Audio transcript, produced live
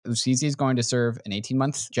CZ is going to serve an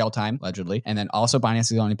 18-month jail time, allegedly. And then also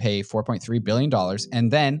Binance is going to pay $4.3 billion.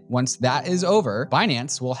 And then once that is over,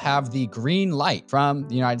 Binance will have the green light from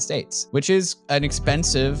the United States, which is an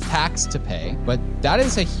expensive tax to pay. But that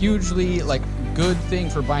is a hugely good thing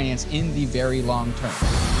for Binance in the very long term.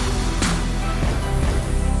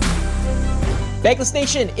 Bankless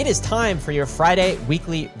Nation, it is time for your Friday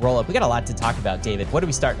weekly roll-up. We got a lot to talk about, David. What are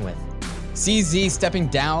we starting with? CZ stepping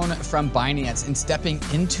down from Binance and stepping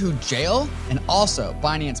into jail, and also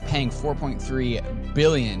Binance paying $4.3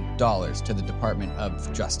 billion to the Department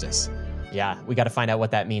of Justice. Yeah, we got to find out what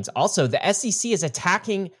that means. Also, the SEC is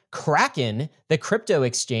attacking Kraken, the crypto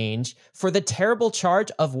exchange, for the terrible charge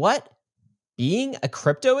of what? Being a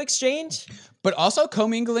crypto exchange? But also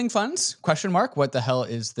commingling funds? Question mark. What the hell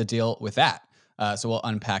is the deal with that? So we'll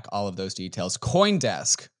unpack all of those details.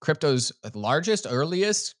 CoinDesk, crypto's largest,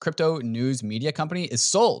 earliest crypto news media company, is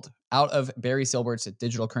sold out of Barry Silbert's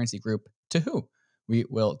digital currency group to who? We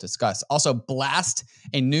will discuss. Also, Blast,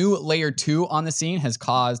 a new layer 2 on the scene, has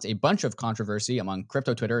caused a bunch of controversy among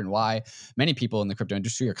crypto Twitter and why many people in the crypto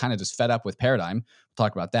industry are kind of just fed up with Paradigm. We'll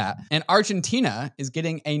talk about that. And Argentina is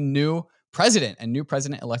getting a new president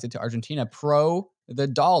elected to Argentina, pro the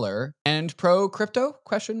dollar and pro crypto,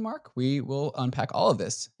 question mark. We will unpack all of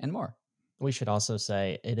this and more. We should also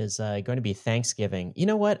say it is going to be Thanksgiving. You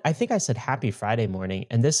know what? I think I said happy Friday morning,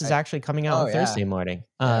 and this is actually coming out on Thursday morning.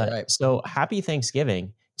 Right. So happy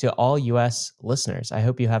Thanksgiving to all U.S. listeners. I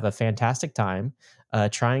hope you have a fantastic time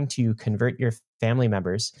trying to convert your family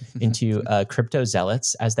members into crypto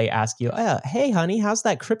zealots as they ask you, hey, honey, how's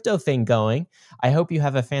that crypto thing going? I hope you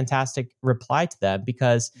have a fantastic reply to them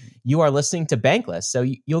because you are listening to Bankless. So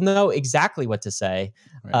you'll know exactly what to say.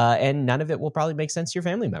 Right. And none of it will probably make sense to your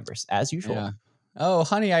family members, as usual. Yeah. Oh,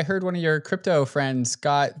 honey, I heard one of your crypto friends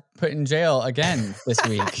got put in jail again this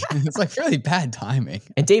week. It's really bad timing.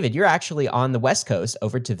 And David, you're actually on the West Coast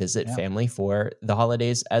over to visit family for the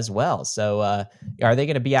holidays as well. So are they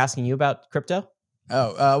going to be asking you about crypto?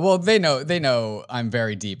 Oh, well, they know I'm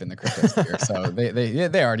very deep in the crypto sphere. So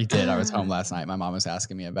they already did. I was home last night. My mom was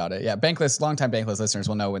asking me about it. Yeah, longtime Bankless listeners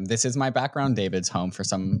will know when this is my background. David's home for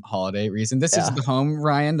some holiday reason. This is the home,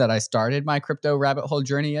 Ryan, that I started my crypto rabbit hole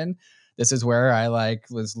journey in. This is where I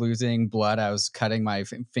was losing blood. I was cutting my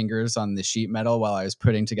fingers on the sheet metal while I was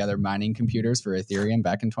putting together mining computers for Ethereum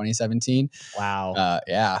back in 2017. Wow.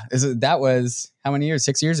 That was how many years?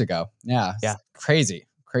 6 years ago. Yeah. Crazy.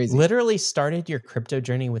 Literally started your crypto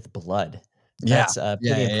journey with blood. That's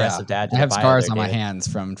pretty impressive to add to I the have bio scars there, on my David. hands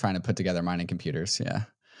from trying to put together mining computers. Yeah.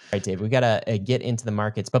 All right, Dave, we got to get into the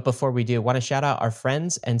markets. But before we do, I want to shout out our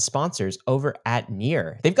friends and sponsors over at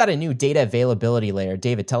Near. They've got a new data availability layer.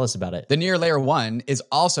 David, tell us about it. The Near Layer 1 is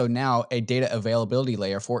also now a data availability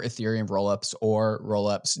layer for Ethereum rollups or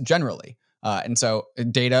rollups generally. And so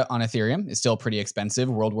data on Ethereum is still pretty expensive.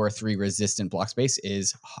 World War III resistant block space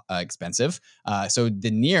is expensive. So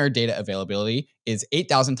the Near data availability is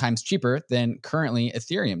 8,000 times cheaper than currently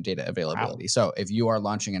Ethereum data availability. Wow. So if you are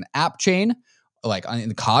launching an app chain, in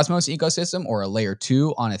the Cosmos ecosystem, or a layer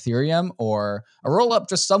 2 on Ethereum, or a rollup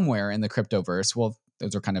just somewhere in the cryptoverse, well,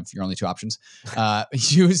 those are kind of your only two options.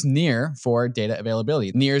 Use Near for data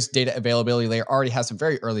availability. Near's data availability layer already has some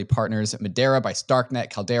very early partners: Madeira by Starknet,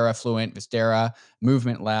 Caldera, Fluent, Vistera,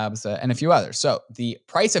 Movement Labs, and a few others. So the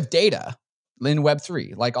price of data in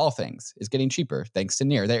Web3, like all things, is getting cheaper thanks to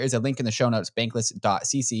Near. There is a link in the show notes,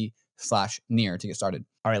 bankless.cc/Near, to get started.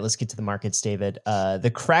 All right, let's get to the markets, David.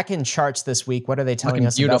 The Kraken charts this week, what are they telling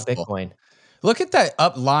us about Bitcoin? Look at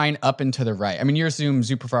that line up and to the right. I mean, you're zoomed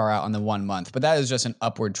super far out on the 1 month, but that is just an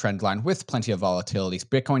upward trend line with plenty of volatility.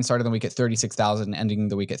 Bitcoin started the week at $36,000, ending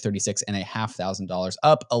the week at $36,500,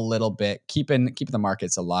 up a little bit, keeping the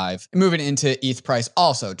markets alive. Moving into ETH price,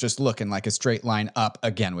 also just looking like a straight line up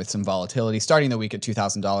again with some volatility, starting the week at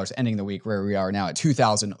 $2,000, ending the week where we are now at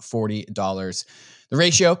 $2,040. The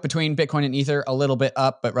ratio between Bitcoin and Ether, a little bit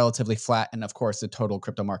up, but relatively flat. And of course, the total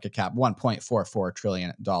crypto market cap, $1.44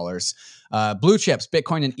 trillion. Blue chips,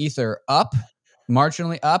 Bitcoin and Ether up,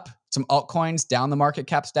 marginally up. Some altcoins down the market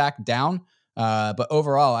cap stack, down. But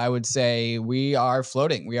overall, I would say we are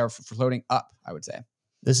floating. We are floating up, I would say.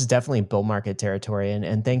 This is definitely bull market territory,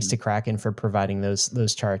 and thanks to Kraken for providing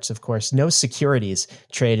those charts. Of course, no securities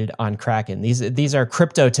traded on Kraken. These are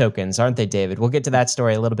crypto tokens, aren't they, David? We'll get to that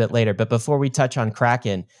story a little bit later. But before we touch on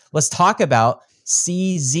Kraken, let's talk about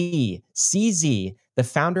CZ. CZ, the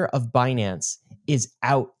founder of Binance, is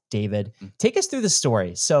out, David. Take us through the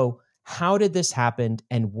story. So how did this happen,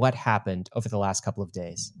 and what happened over the last couple of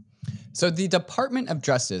days? So the Department of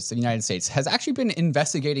Justice of the United States has actually been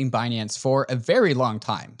investigating Binance for a very long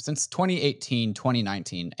time, since 2018,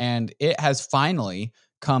 2019, and it has finally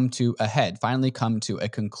come to a head, finally come to a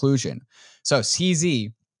conclusion. So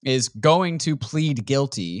CZ is going to plead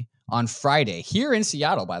guilty on Friday here in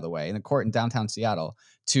Seattle, by the way, in the court in downtown Seattle,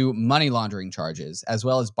 to money laundering charges, as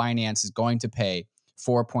well as Binance is going to pay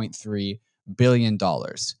 $4.3 billion.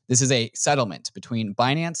 This is a settlement between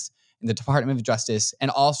Binance and the Department of Justice and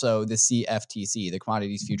also the CFTC, the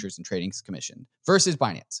Commodities Futures and Trading Commission, versus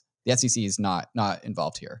Binance. The SEC is not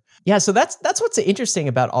involved here. Yeah, so that's what's interesting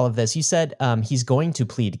about all of this. You said he's going to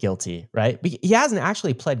plead guilty, right? But he hasn't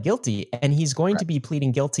actually pled guilty, and he's going to be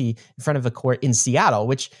pleading guilty in front of a court in Seattle,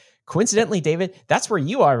 which coincidentally, David, that's where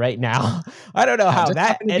you are right now. I don't know how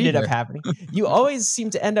that ended up happening. You always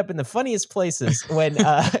seem to end up in the funniest places when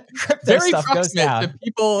crypto very stuff goes down.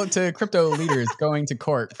 To crypto leaders going to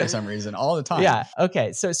court for some reason all the time. Yeah.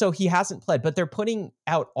 Okay. So he hasn't pled, but they're putting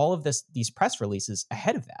out all of these press releases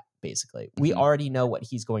ahead of that. Basically, we already know what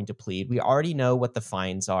he's going to plead. We already know what the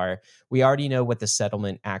fines are. We already know what the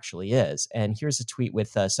settlement actually is. And here's a tweet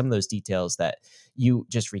with some of those details that you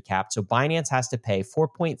just recapped. So Binance has to pay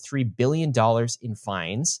 $4.3 billion in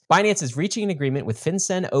fines. Binance is reaching an agreement with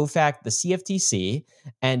FinCEN, OFAC, the CFTC,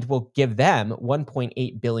 and will give them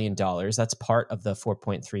 $1.8 billion. That's part of the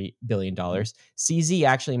 $4.3 billion. CZ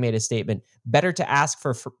actually made a statement, better to ask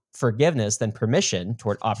for forgiveness than permission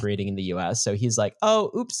toward operating in the US. So he's like,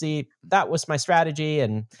 oh, oopsie, that was my strategy.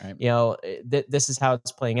 And, this is how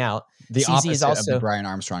it's playing out. The CZ opposite is also, of the Brian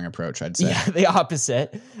Armstrong approach, I'd say. Yeah, the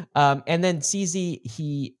opposite. And then CZ,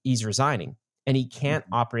 he's resigning and he can't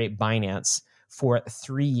operate Binance for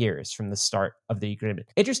 3 years from the start of the agreement.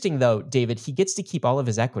 Interesting though, David, he gets to keep all of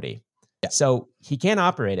his equity. Yeah. So he can't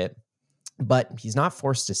operate it, but he's not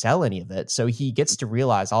forced to sell any of it. So he gets to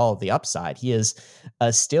realize all of the upside. He is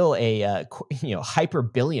still a hyper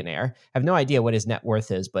billionaire. I have no idea what his net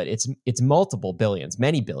worth is, but it's multiple billions,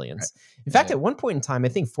 many billions. Right. In fact, at one point in time, I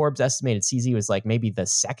think Forbes estimated CZ was like maybe the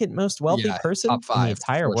second most wealthy person in the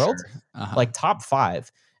entire world, like top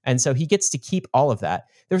 5. And so he gets to keep all of that.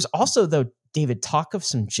 There's also, though, David, talk of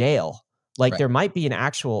some jail. Like there might be an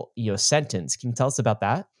actual sentence. Can you tell us about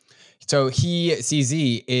that? So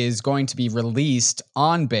CZ is going to be released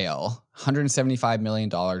on bail, $175 million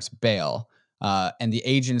bail. And the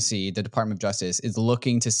agency, the Department of Justice, is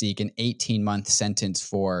looking to seek an 18-month sentence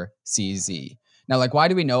for CZ. Now, why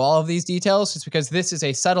do we know all of these details? It's because this is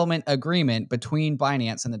a settlement agreement between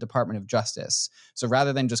Binance and the Department of Justice. So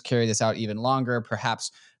rather than just carry this out even longer,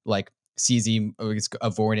 perhaps CZ is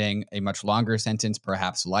avoiding a much longer sentence,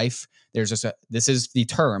 perhaps life. This is the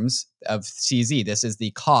terms of CZ. This is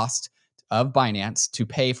the cost of Binance to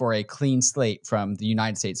pay for a clean slate from the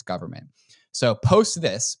United States government. So post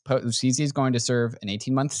this, CZ is going to serve an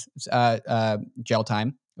 18-month jail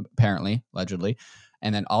time, apparently, allegedly.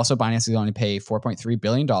 And then also Binance is going to pay $4.3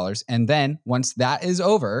 billion. And then once that is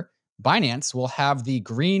over, Binance will have the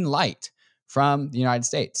green light from the United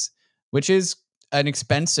States, which is an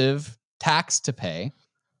expensive tax to pay,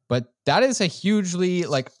 but that is a hugely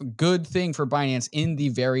good thing for Binance in the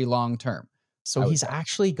very long term. So he's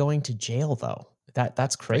actually going to jail though.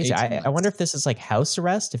 That's crazy. I wonder if this is house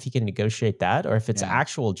arrest, if he can negotiate that, or if it's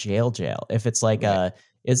actual jail. If it's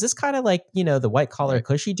is this kind of the white collar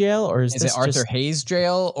cushy jail, or is this it Arthur Hayes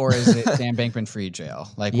jail, or is it Sam Bankman-Fried jail?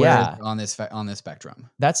 Where is it on this spectrum?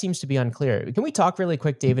 That seems to be unclear. Can we talk really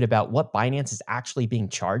quick, David, about what Binance is actually being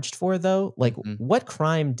charged for, though? What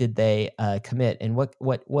crime did they commit, and what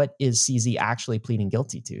is CZ actually pleading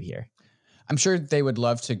guilty to here? I'm sure they would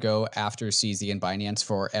love to go after CZ and Binance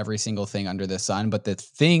for every single thing under the sun, but the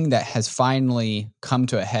thing that has finally come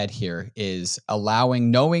to a head here is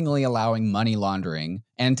knowingly allowing money laundering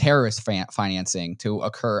and terrorist financing to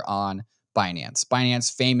occur on Binance.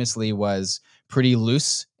 Binance famously was pretty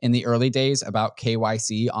loose in the early days about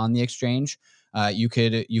KYC on the exchange. You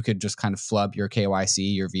could just kind of flub your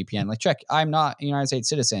KYC, your VPN, check, I'm not a United States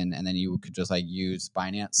citizen, and then you could just use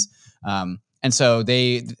Binance. And so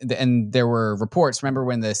there were reports. Remember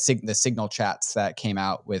when the Signal chats that came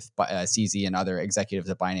out with CZ and other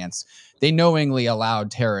executives at Binance, they knowingly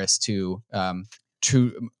allowed terrorists to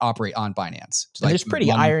operate on Binance. There's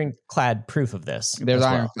pretty ironclad proof of this. There's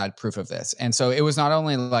ironclad proof of this. And so it was not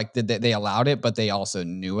only that they allowed it, but they also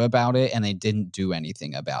knew about it and they didn't do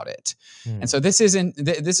anything about it. And so this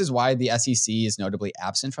is why the SEC is notably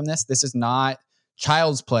absent from this. This is not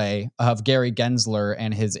child's play of Gary Gensler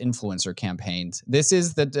and his influencer campaigns. This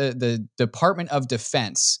is the Department of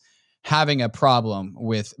Defense having a problem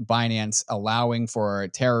with Binance allowing for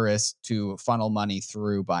terrorists to funnel money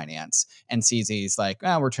through Binance. And CZ's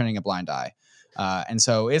we're turning a blind eye. And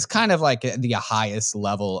so it's kind of like the highest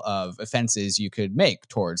level of offenses you could make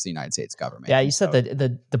towards the United States government. Yeah, you said that the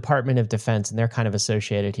Department of Defense, and they're kind of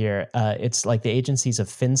associated here. It's like the agencies of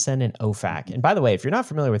FinCEN and OFAC. And by the way, if you're not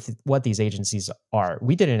familiar with what these agencies are,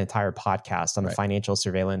 we did an entire podcast on the financial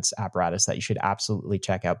surveillance apparatus that you should absolutely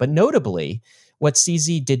check out. But notably, what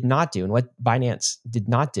CZ did not do and what Binance did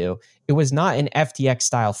not do, it was not an FTX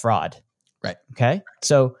style fraud. Right. Okay.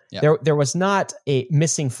 So there was not a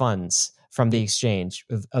missing funds from the exchange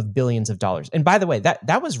of billions of dollars. And by the way,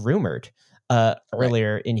 that was rumored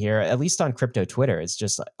earlier in here, at least on crypto Twitter. It's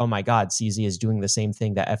just like, oh my God, CZ is doing the same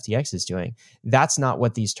thing that FTX is doing. That's not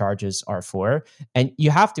what these charges are for. And you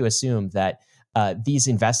have to assume that these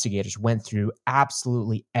investigators went through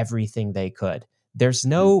absolutely everything they could. There's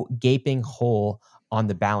no gaping hole on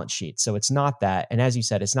the balance sheet. So it's not that. And as you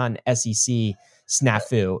said, it's not an SEC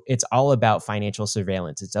snafu. It's all about financial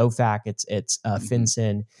surveillance. It's OFAC. It's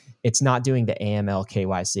FinCEN. It's not doing the AML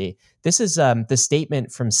KYC. This is the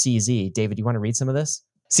statement from CZ. David, you want to read some of this?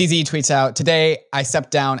 CZ tweets out, "Today, I stepped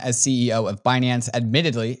down as CEO of Binance.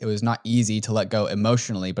 Admittedly, it was not easy to let go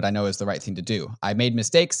emotionally, but I know it's the right thing to do. I made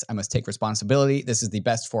mistakes. I must take responsibility. This is the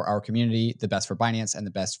best for our community, the best for Binance, and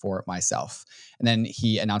the best for myself." And then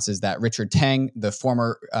he announces that Richard Tang, the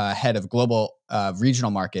former head of global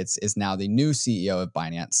regional markets, is now the new CEO of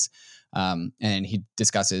Binance. And he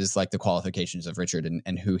discusses like the qualifications of Richard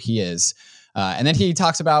and who he is. And then he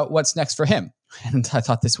talks about what's next for him. And I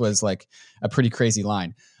thought this was like a pretty crazy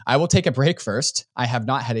line. "I will take a break first. I have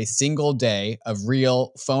not had a single day of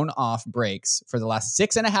real phone off breaks for the last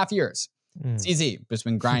 6.5 years. CZ has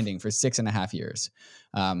been grinding for 6.5 years.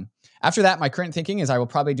 After that, my current thinking is I will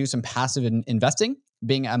probably do some passive investing,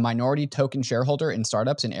 being a minority token shareholder in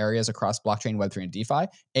startups in areas across blockchain, Web3, and DeFi,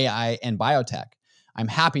 AI, and biotech. I'm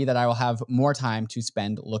happy that I will have more time to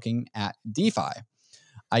spend looking at DeFi.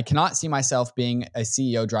 I cannot see myself being a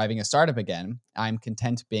CEO driving a startup again. I'm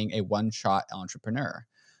content being a one-shot entrepreneur."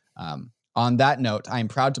 On that note, I am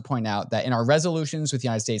proud to point out that in our resolutions with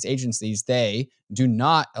United States agencies, they do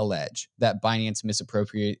not allege that Binance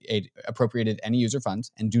misappropriated any user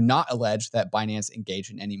funds and do not allege that Binance engaged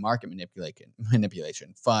in any market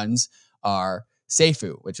manipulation. Funds are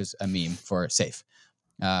SAFU, which is a meme for safe.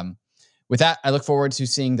 With that, I look forward to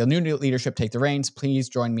seeing the new leadership take the reins. Please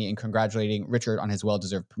join me in congratulating Richard on his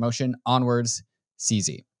well-deserved promotion. Onwards,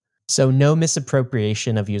 CZ. So no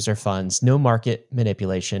misappropriation of user funds, no market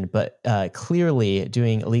manipulation, but clearly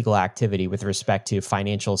doing illegal activity with respect to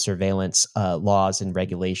financial surveillance laws and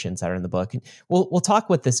regulations that are in the book. And we'll talk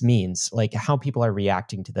what this means, like how people are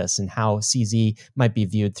reacting to this and how CZ might be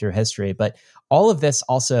viewed through history. But all of this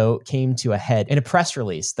also came to a head in a press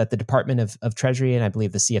release that the Department of Treasury and I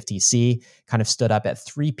believe the CFTC kind of stood up at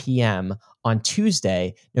 3 p.m. on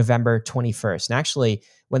Tuesday, November 21st. And actually,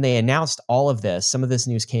 when they announced all of this, some of this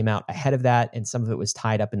news came out ahead of that, and some of it was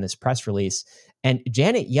tied up in this press release. And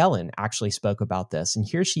Janet Yellen actually spoke about this. And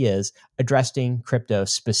here she is addressing crypto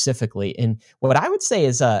specifically in what I would say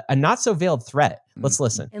is a not-so-veiled threat. Let's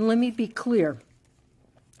listen. And let me be clear.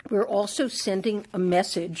 We're also sending a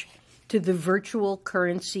message to the virtual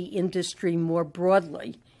currency industry more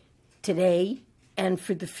broadly, today and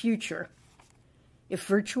for the future. If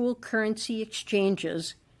virtual currency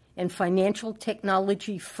exchanges and financial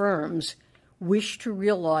technology firms wish to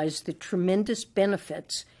realize the tremendous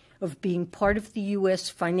benefits of being part of the U.S.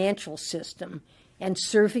 financial system and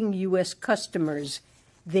serving U.S. customers,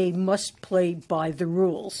 they must play by the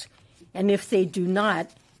rules. And if they do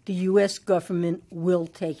not, the U.S. government will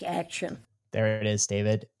take action. There it is,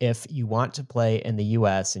 David. If you want to play in the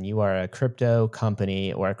US and you are a crypto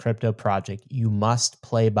company or a crypto project, you must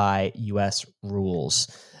play by US rules.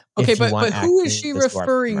 Okay, but who is she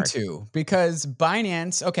referring to? Because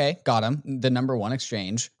Binance, okay, got him, the number one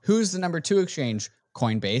exchange. Who's the number two exchange?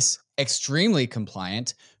 Coinbase, extremely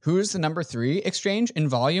compliant. Who's the number three exchange in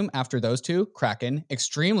volume after those two? Kraken,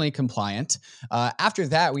 extremely compliant. After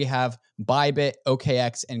that, we have Bybit,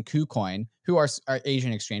 OKX, and KuCoin, who are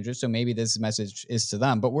Asian exchanges. So maybe this message is to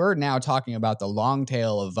them. But we're now talking about the long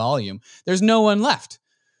tail of volume. There's no one left.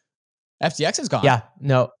 FTX is gone. Yeah,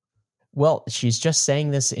 no. Well, she's just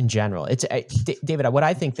saying this in general. It's David, what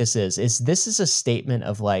I think this is this is a statement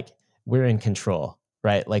of like, we're in control,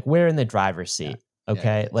 right? Like we're in the driver's seat. Yeah.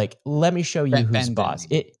 Okay. Yeah. Like, let me show you who's boss.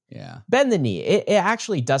 Bend the knee. It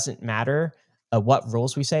actually doesn't matter what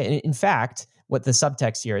rules we say. In fact, what the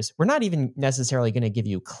subtext here is, we're not even necessarily going to give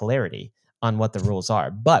you clarity on what the rules are.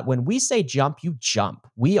 But when we say jump, you jump.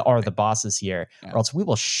 We are the bosses here, or else we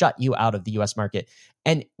will shut you out of the US market.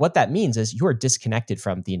 And what that means is you are disconnected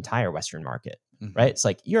from the entire Western market, right? It's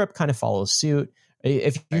like Europe kind of follows suit.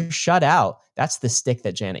 If you're shut out, that's the stick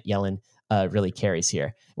that Janet Yellen really carries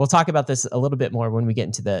here. We'll talk about this a little bit more when we get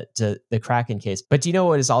into the Kraken case. But do you know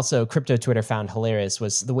what is also crypto Twitter found hilarious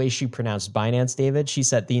was the way she pronounced Binance, David? She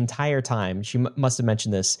said the entire time, she must have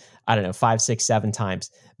mentioned this, I don't know, 5, 6, 7 times.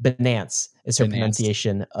 Binance is her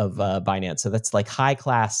pronunciation of Binance. So that's like high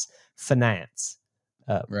class finance.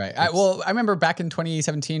 Right. I remember back in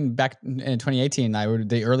 2017, back in 2018,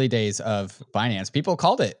 the early days of Binance, people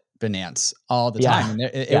called it Binance all the time. And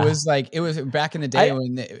it was like, it was back in the day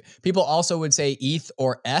when people also would say ETH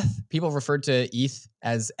or ETH. People referred to ETH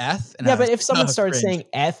as ETH. And but if someone starts saying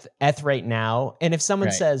ETH right now, and if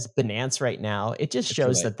someone says Binance right now, it just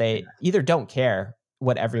shows that they either don't care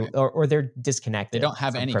or they're disconnected. They don't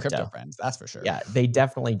have any crypto. crypto friends, that's for sure. Yeah, they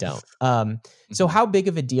definitely don't. So how big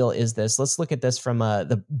of a deal is this? Let's look at this from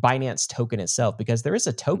the Binance token itself, because there is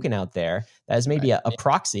a token out there that is maybe a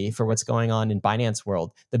proxy for what's going on in Binance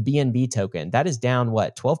world. The BNB token, that is down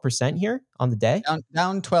 12% here on the day?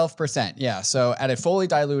 Down 12%. Yeah. So at a fully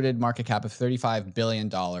diluted market cap of $35 billion,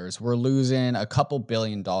 we're losing a couple $1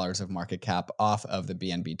 billion of market cap off of the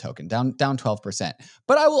BNB token, down 12%.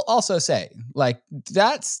 But I will also say, like,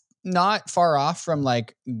 that's not far off from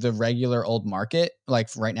like the regular old market. Like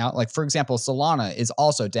right now, like for example, Solana is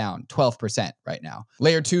also down 12% right now.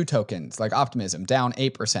 Layer 2 tokens like Optimism down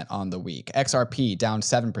 8% on the week. XRP down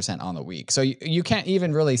 7% on the week. So you can't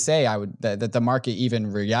even really say that the market even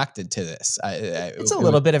reacted to this. It's a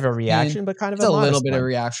little bit of a reaction, but kind of a little bit of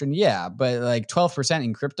reaction. Yeah. But like 12%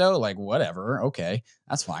 in crypto, like whatever. Okay.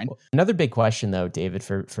 That's fine. Another big question though, David,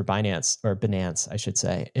 for Binance, or Binance, I should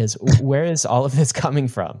say, is where is all of this coming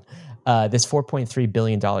from? This $4.3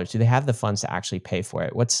 billion, do they have the funds to actually pay for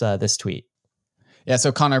it? What's this tweet? Yeah,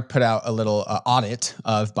 so Connor put out a little audit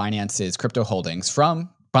of Binance's crypto holdings from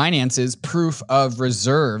Binance's proof of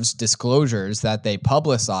reserves disclosures that they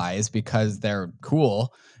publicize because they're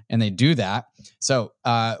cool and they do that. So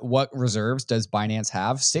what reserves does Binance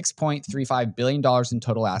have? $6.35 billion in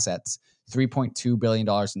total assets, $3.2 billion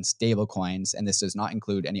in stable coins, and this does not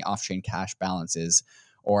include any off-chain cash balances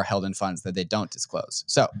or held in funds that they don't disclose.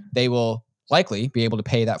 So they will likely be able to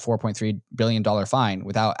pay that $4.3 billion fine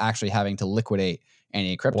without actually having to liquidate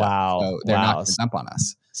any crypto. Wow. So they're not going to dump on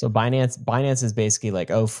us. So Binance is basically like,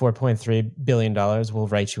 $4.3 billion, we'll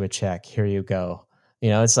write you a check. Here you go.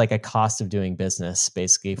 It's like a cost of doing business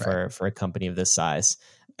basically for a company of this size.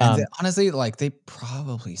 And honestly, like they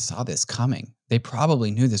probably saw this coming. They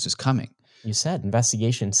probably knew this was coming. You said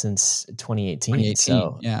investigation since 2018,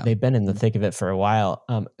 so they've been in the thick of it for a while.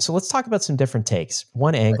 So let's talk about some different takes.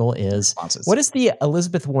 One angle is, what is the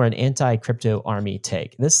Elizabeth Warren anti-crypto army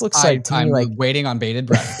take? This looks like to me like waiting on bated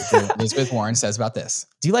breath. What Elizabeth Warren says about this.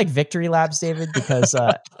 Do you like victory laps, David? Because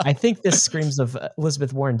I think this screams of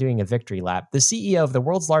Elizabeth Warren doing a victory lap. The CEO of the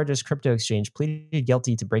world's largest crypto exchange pleaded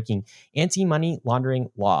guilty to breaking anti-money laundering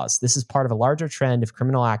laws. This is part of a larger trend of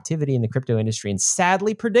criminal activity in the crypto industry and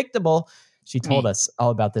sadly predictable. She told us all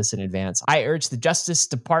about this in advance. I urge the Justice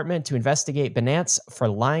Department to investigate Binance for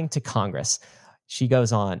lying to Congress. She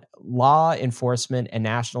goes on, law enforcement and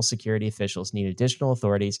national security officials need additional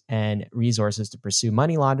authorities and resources to pursue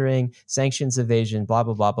money laundering, sanctions evasion, blah,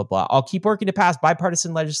 blah, blah, blah, blah. I'll keep working to pass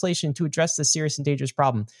bipartisan legislation to address this serious and dangerous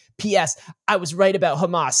problem. P.S. I was right about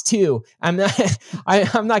Hamas too. I'm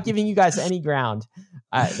not giving you guys any ground.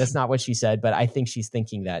 That's not what she said, but I think she's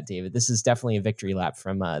thinking that, David. This is definitely a victory lap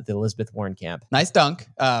from the Elizabeth Warren camp. Nice dunk.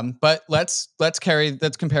 But let's compare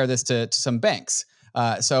this to some banks.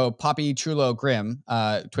 So Poppy Chulo Grimm,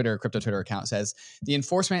 crypto Twitter account, says the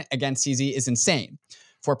enforcement against CZ is insane.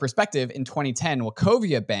 For perspective, in 2010,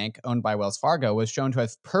 Wachovia Bank, owned by Wells Fargo, was shown to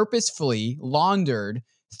have purposefully laundered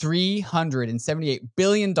 $378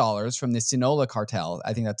 billion from the Sinaloa cartel.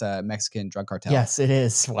 I think that's a Mexican drug cartel. Yes, it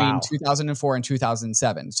is. Wow. In 2004 and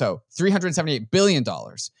 2007. So $378 billion.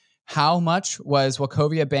 How much was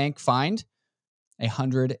Wachovia Bank fined?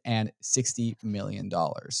 $160 million.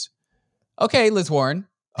 Okay, Liz Warren.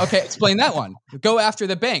 Okay, explain that one. Go after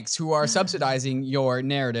the banks who are subsidizing your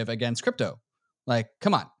narrative against crypto. Like,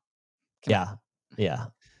 come on. Yeah.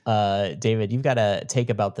 David, you've got a take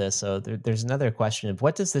about this. So there's another question of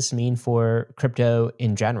what does this mean for crypto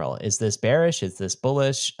in general? Is this bearish? Is this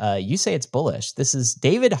bullish? You say it's bullish. This is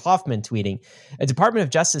David Hoffman tweeting. A Department of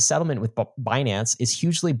Justice settlement with Binance is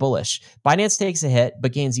hugely bullish. Binance takes a hit,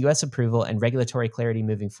 but gains U.S. approval and regulatory clarity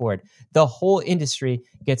moving forward. The whole industry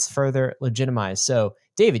gets further legitimized. So,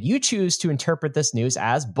 David, you choose to interpret this news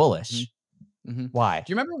as bullish. Mm-hmm. Why?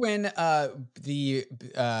 Do you remember when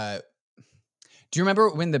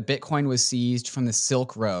the Bitcoin was seized from the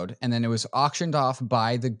Silk Road and then it was auctioned off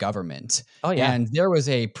by the government? Oh, yeah. And there was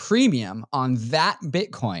a premium on that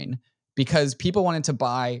Bitcoin because people wanted to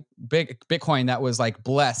buy Bitcoin that was like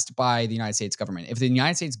blessed by the United States government. If the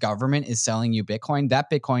United States government is selling you Bitcoin,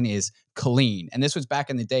 that Bitcoin is clean. And this was back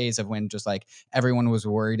in the days of when just like everyone was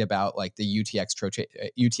worried about like the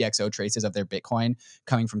UTXO traces of their Bitcoin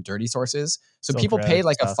coming from dirty sources. So people paid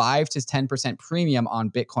like a 5 to 10% premium on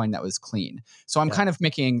Bitcoin that was clean. So I'm kind of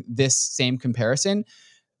making this same comparison.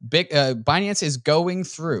 Binance is going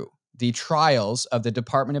through the trials of the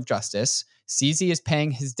Department of Justice. CZ is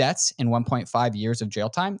paying his debts in 1.5 years of jail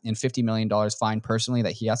time and $50 million fine personally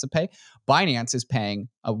that he has to pay. Binance is paying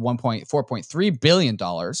a $4.3 billion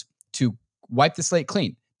to wipe the slate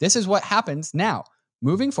clean. This is what happens now.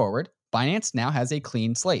 Moving forward, Binance now has a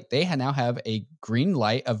clean slate. They now have a green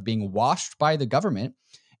light of being washed by the government,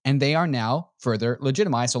 and they are now further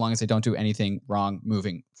legitimized so long as they don't do anything wrong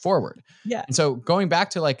moving forward. Yeah. And so going back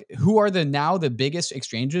to like, who are the biggest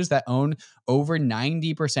exchanges that own over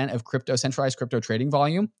 90% of centralized crypto trading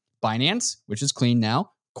volume? Binance, which is clean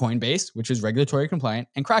now, Coinbase, which is regulatory compliant,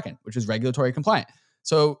 and Kraken, which is regulatory compliant.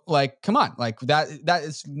 So like, come on, like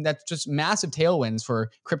that's just massive tailwinds for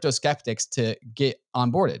crypto skeptics to get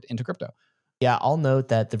onboarded into crypto. Yeah. I'll note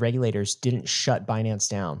that the regulators didn't shut Binance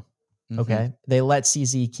down. Okay. They let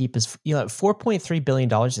CZ keep his, $4.3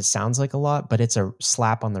 billion. It sounds like a lot, but it's a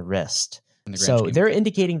slap on the wrist. So they're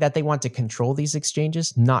indicating that they want to control these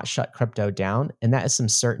exchanges, not shut crypto down. And that is some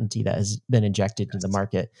certainty that has been injected into the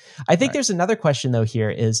market. I think there's another question though here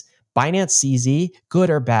is Binance CZ, good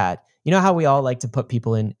or bad? You know how we all like to put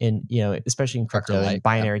people in especially in crypto, in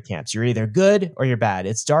binary camps. You're either good or you're bad.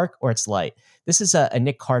 It's dark or it's light. This is a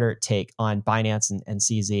Nick Carter take on Binance and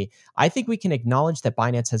CZ. I think we can acknowledge that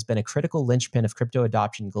Binance has been a critical linchpin of crypto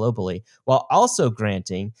adoption globally, while also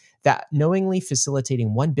granting that knowingly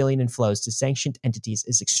facilitating 1 billion in flows to sanctioned entities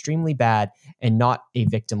is extremely bad and not a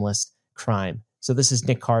victimless crime. So this is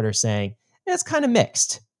Nick Carter saying it's kind of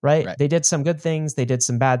mixed, right? They did some good things. They did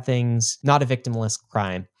some bad things, not a victimless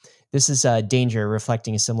crime. This is Danger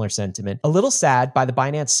reflecting a similar sentiment. A little sad by the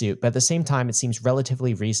Binance suit, but at the same time, it seems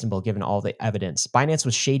relatively reasonable given all the evidence. Binance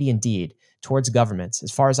was shady indeed towards governments.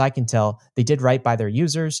 As far as I can tell, they did right by their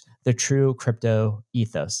users, their true crypto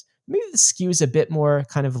ethos. Maybe the skews a bit more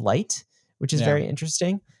kind of light, which is very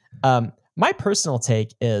interesting. My personal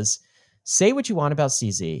take is, say what you want about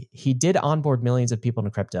CZ. He did onboard millions of people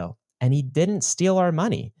into crypto, and he didn't steal our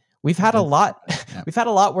money. We've had a lot. We've had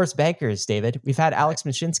a lot worse bankers, David. We've had Alex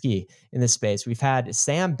Mashinsky in this space. We've had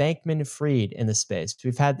Sam Bankman-Fried in this space.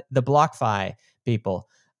 We've had the BlockFi people.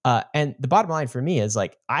 And the bottom line for me is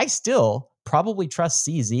like, I still probably trust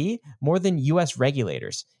CZ more than U.S.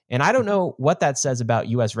 regulators. And I don't know what that says about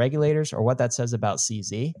U.S. regulators or what that says about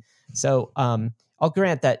CZ. So I'll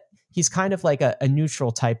grant that he's kind of like a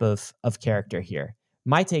neutral type of character here.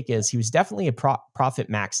 My take is he was definitely a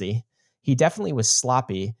profit maxi. He definitely was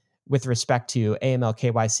sloppy with respect to AML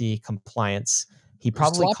KYC compliance. He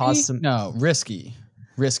probably caused some... No, risky,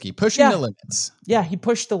 pushing the limits. Yeah, he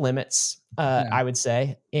pushed the limits, I would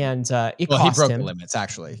say. And it cost him. He broke the limits,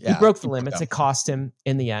 actually. Yeah, he broke the limits. It cost him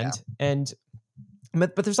in the end. Yeah.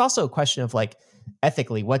 But there's also a question of like,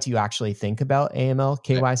 ethically, what do you actually think about AML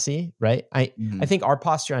KYC, right? I think our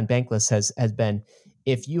posture on Bankless has been,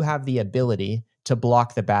 if you have the ability to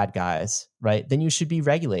block the bad guys, right, then you should be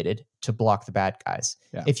regulated to block the bad guys.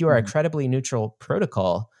 Yeah. If you are a credibly neutral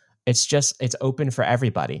protocol, it's open for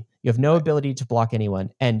everybody. You have no ability to block anyone.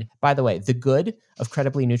 And by the way, the good of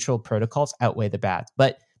credibly neutral protocols outweigh the bad.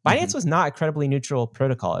 But Binance was not a credibly neutral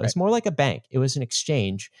protocol. It was more like a bank. It was an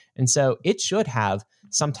exchange. And so it should have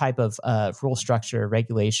some type of rule structure,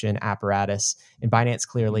 regulation, apparatus. And Binance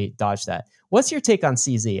clearly dodged that. What's your take on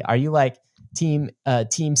CZ? Are you like team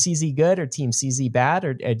CZ good or team CZ bad,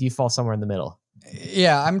 or do you fall somewhere in the middle?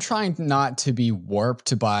 Yeah, I'm trying not to be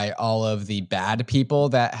warped by all of the bad people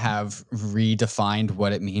that have redefined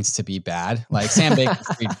what it means to be bad. Like Sam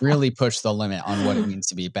Bankman-Fried really pushed the limit on what it means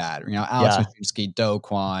to be bad. Alex Mashinsky, Do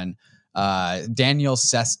Kwon, Daniel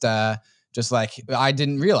Sesta, just like I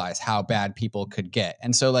didn't realize how bad people could get.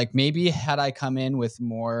 And so like maybe had I come in with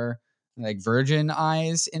more like virgin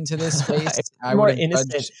eyes into this space, I would have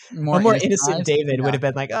more innocent David would have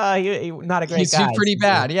been like, oh, you're not a great guy. He's pretty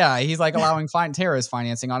bad. Yeah. He's like allowing terrorist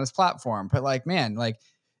financing on his platform. But like, man, like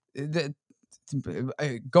I'm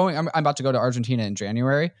about to go to Argentina in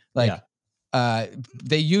January. Like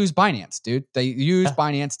they use Binance, dude. They use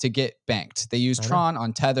Binance to get banked. They use Tron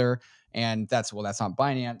on Tether. And that's not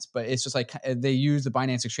Binance, but it's just like they use the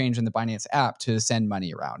Binance exchange and the Binance app to send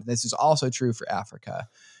money around. This is also true for Africa.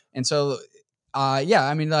 And so,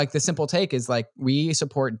 I mean, like the simple take is like we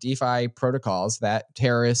support DeFi protocols that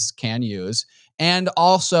terrorists can use, and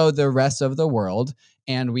also the rest of the world.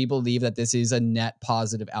 And we believe that this is a net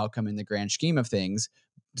positive outcome in the grand scheme of things.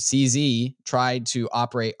 CZ tried to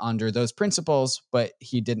operate under those principles, but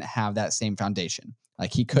he didn't have that same foundation.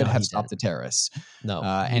 Like he could have stopped the terrorists.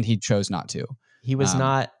 And he chose not to. He was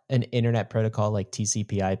not an internet protocol like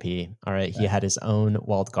TCP/IP. All right. He had his own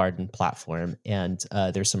walled garden platform, and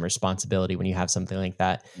there's some responsibility when you have something like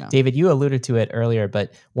that. No. David, you alluded to it earlier,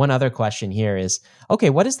 but one other question here is, okay,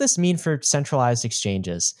 what does this mean for centralized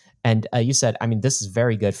exchanges? And you said, I mean, this is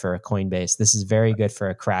very good for a Coinbase. This is very good for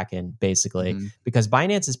a Kraken, basically, because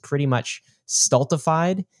Binance is pretty much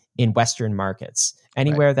stultified in Western markets.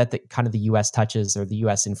 Anywhere that the kind of the US touches or the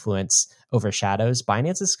US influence overshadows,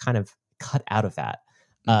 Binance is kind of cut out of that.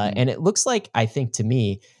 And it looks like, I think to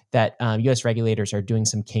me, that US regulators are doing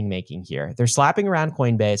some kingmaking here. They're slapping around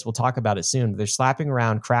Coinbase. We'll talk about it soon. They're slapping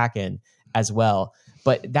around Kraken as well.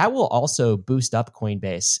 But that will also boost up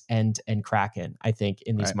Coinbase and Kraken, I think,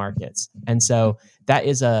 in these markets. And so that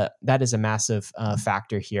is a massive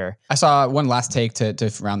factor here. I saw one last take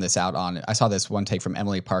to round this out on. I saw this one take from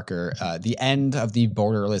Emily Parker, the end of the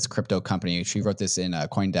borderless crypto company. She wrote this in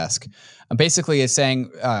CoinDesk. Basically, is saying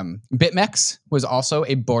BitMEX was also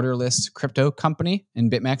a borderless crypto company,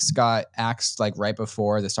 and BitMEX got axed like right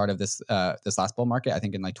before the start of this last bull market. I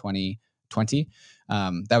think in like 2020.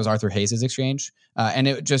 That was Arthur Hayes' exchange. And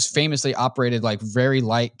it just famously operated like very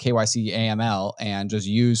light KYC AML and just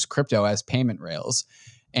used crypto as payment rails.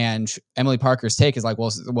 And Emily Parker's take is like,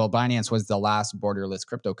 well, Binance was the last borderless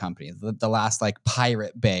crypto company, the last like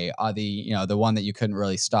Pirate Bay, the one that you couldn't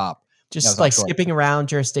really stop. Just like skipping around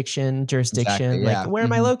jurisdiction, exactly, like where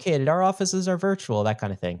am I located? Our offices are virtual, that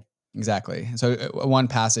kind of thing. Exactly. So one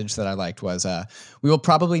passage that I liked was, we will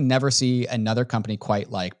probably never see another company quite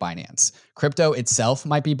like Binance. Crypto itself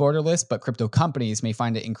might be borderless, but crypto companies may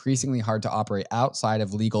find it increasingly hard to operate outside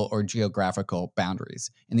of legal or geographical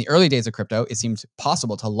boundaries. In the early days of crypto, it seemed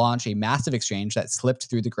possible to launch a massive exchange that slipped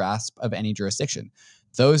through the grasp of any jurisdiction.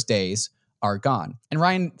 Those days are gone. And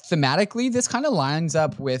Ryan, thematically, this kind of lines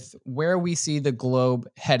up with where we see the globe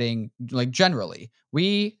heading, like generally.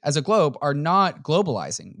 We, as a globe, are not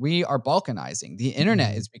globalizing. We are balkanizing. The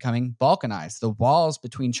internet is becoming balkanized. The walls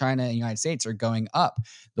between China and the United States are going up.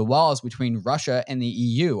 The walls between Russia and the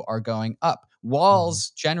EU are going up.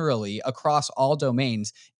 Walls generally across all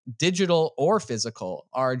domains, digital or physical,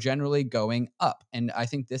 are generally going up. And I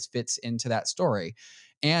think this fits into that story.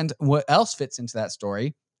 And what else fits into that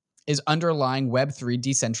story is underlying Web3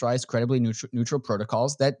 decentralized, credibly neutral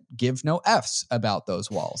protocols that give no Fs about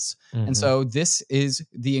those walls. And so this is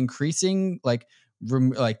the increasing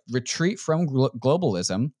retreat from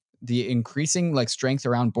globalism, the increasing like strength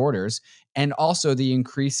around borders, and also the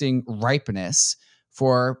increasing ripeness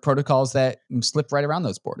for protocols that slip right around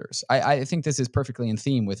those borders. I think this is perfectly in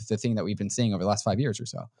theme with the thing that we've been seeing over the last 5 years or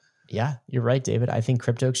so. Yeah, you're right, David. I think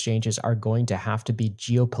crypto exchanges are going to have to be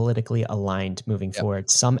geopolitically aligned moving forward,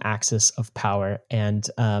 some axis of power, and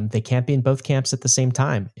they can't be in both camps at the same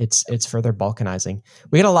time. It's further balkanizing.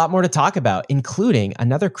 We got a lot more to talk about, including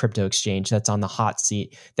another crypto exchange that's on the hot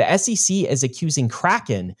seat. The SEC is accusing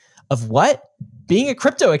Kraken of what? Being a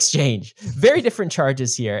crypto exchange. Very different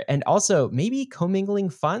charges here. And also maybe commingling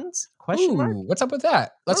funds? Question mark? What's up with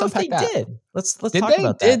that? Let's unpack that. Did. Let's talk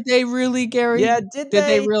about that. Did they really, Gary? Yeah, did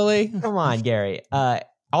they really? Come on, Gary.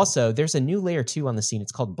 Also, there's a new layer 2 on the scene.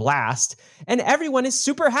 It's called Blast, and everyone is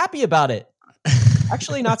super happy about it.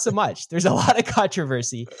 Actually, not so much. There's a lot of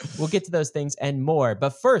controversy. We'll get to those things and more.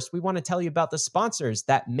 But first, we want to tell you about the sponsors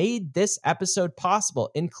that made this episode possible,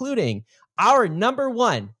 including our number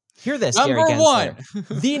one. Hear this, Gary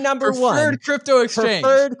Gensler. The number one. Preferred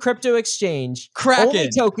crypto exchange. Kraken. Only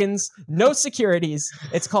tokens, no securities.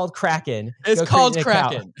 It's called Kraken. It's called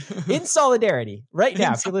Kraken. In solidarity. Right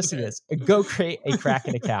now, if you're listening to this, go create a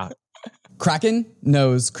Kraken account. Kraken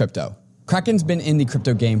knows crypto. Kraken's been in the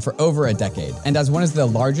crypto game for over a decade, and as one of the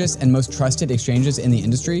largest and most trusted exchanges in the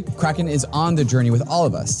industry, Kraken is on the journey with all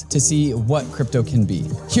of us to see what crypto can be.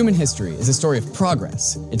 Human history is a story of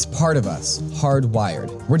progress. It's part of us,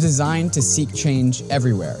 hardwired. We're designed to seek change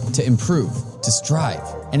everywhere, to improve, to strive.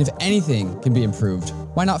 And if anything can be improved,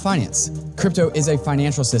 why not finance? Crypto is a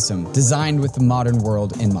financial system designed with the modern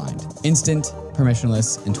world in mind. Instant,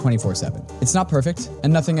 permissionless, and 24/7. It's not perfect,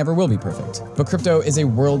 and nothing ever will be perfect. But crypto is a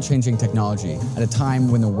world-changing technology at a time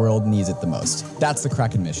when the world needs it the most. That's the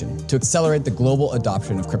Kraken mission, to accelerate the global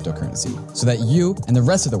adoption of cryptocurrency so that you and the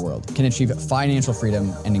rest of the world can achieve financial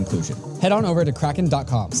freedom and inclusion. Head on over to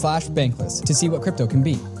kraken.com/bankless to see what crypto can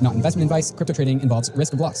be. Not investment advice. Crypto trading involves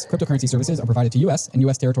risk of loss. Cryptocurrency services are provided to U.S. and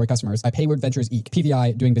U.S. territory customers by Payward Ventures Inc.,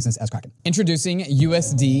 PVI, doing business as Kraken. Introducing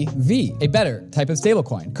USDV, a better type of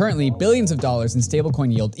stablecoin. Currently, billions of dollars in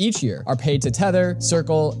stablecoin yield each year are paid to Tether,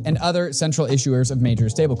 Circle, and other central issuers of major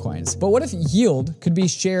stablecoins. But what if yield could be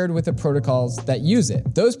shared with the protocols that use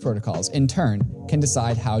it? Those protocols, in turn, can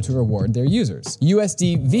decide how to reward their users.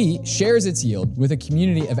 USDV shares its yield with a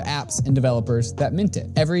community of apps and developers that mint it.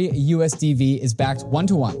 Every USDV is backed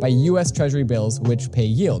one-to-one by US Treasury bills which pay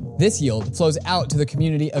yield. This yield flows out to the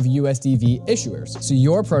community of USDV issuers, so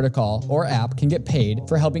your protocol or app can get paid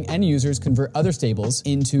for helping end users convert other stables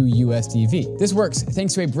into USDV. This works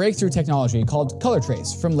thanks to a breakthrough technology called color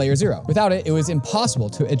trace from Layer 0. Without it, it was impossible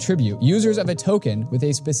to attribute users of a token with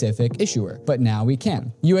a specific issuer, but now we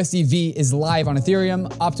can. USDV is live on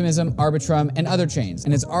Ethereum, Optimism, Arbitrum, and other chains,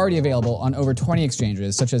 and it's already available on over 20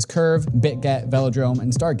 exchanges such as Curve, BitGet, Velodrome,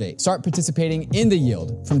 and Stargate. Start participating in the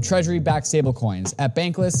yield from treasury-backed stablecoins at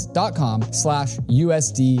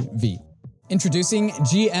bankless.com/USDV. Introducing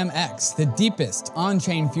GMX, the deepest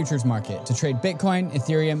on-chain futures market to trade Bitcoin,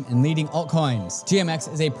 Ethereum, and leading altcoins.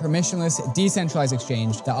 GMX is a permissionless, decentralized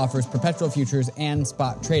exchange that offers perpetual futures and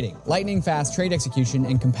spot trading, lightning-fast trade execution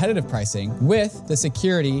and competitive pricing with the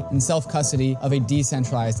security and self-custody of a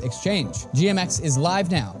decentralized exchange. GMX is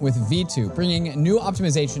live now with V2, bringing new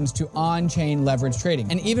optimizations to on-chain leverage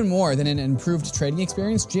trading. And even more than an improved trading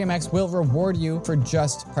experience, GMX will reward you for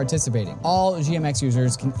just participating. All GMX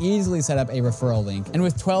users can easily set up a referral link. And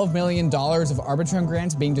with $12 million of Arbitrum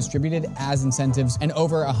grants being distributed as incentives and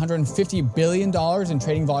over $150 billion in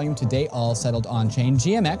trading volume to date, all settled on-chain,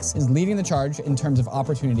 GMX is leading the charge in terms of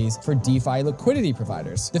opportunities for DeFi liquidity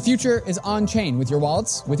providers. The future is on-chain with your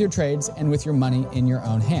wallets, with your trades, and with your money in your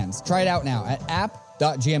own hands. Try it out now at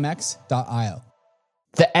app.gmx.io.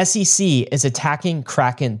 The SEC is attacking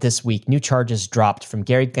Kraken this week. New charges dropped from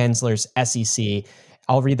Gary Gensler's SEC.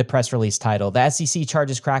 I'll read the press release title. The SEC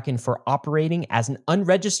charges Kraken for operating as an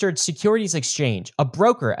unregistered securities exchange, a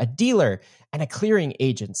broker, a dealer, and a clearing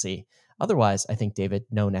agency. Otherwise, I think, David,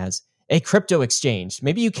 known as a crypto exchange.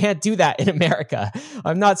 Maybe you can't do that in America.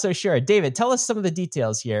 I'm not so sure. David, tell us some of the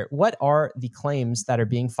details here. What are the claims that are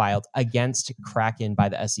being filed against Kraken by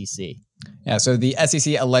the SEC? Yeah, so the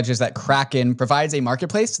SEC alleges that Kraken provides a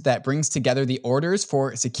marketplace that brings together the orders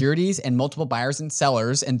for securities and multiple buyers and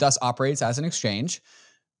sellers and thus operates as an exchange.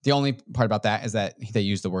 The only part about that is that they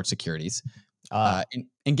use the word securities.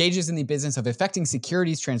 Engages in the business of effecting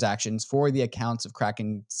securities transactions for the accounts of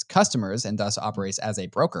Kraken's customers and thus operates as a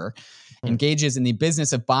broker. Engages in the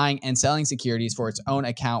business of buying and selling securities for its own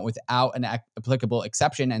account without an applicable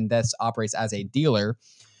exception and thus operates as a dealer.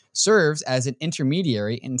 Serves as an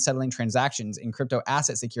intermediary in settling transactions in crypto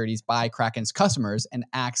asset securities by Kraken's customers and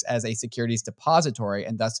acts as a securities depository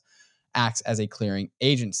and thus acts as a clearing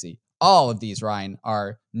agency. All of these, Ryan,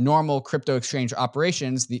 are normal crypto exchange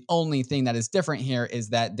operations. The only thing that is different here is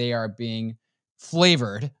that they are being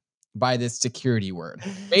flavored by this security word.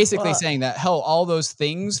 Basically saying that, hell, all those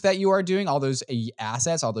things that you are doing, all those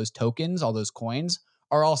assets, all those tokens, all those coins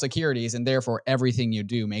are all securities, and therefore everything you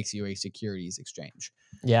do makes you a securities exchange.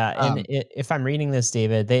 Yeah, and if I'm reading this,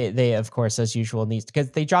 David, they of course, as usual,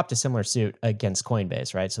 because they dropped a similar suit against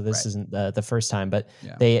Coinbase, right? So this isn't the first time, but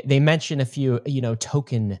they mention a few,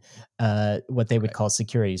 token, what they would call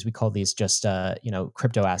securities. We call these just,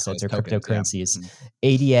 crypto assets or cryptocurrencies.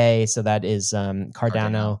 ADA, so that is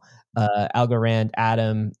Cardano. Algorand,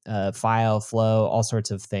 Atom, File, Flow, all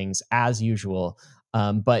sorts of things as usual.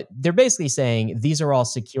 But they're basically saying these are all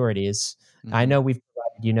securities. I know we've provided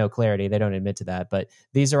clarity. They don't admit to that, but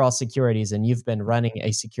these are all securities, and you've been running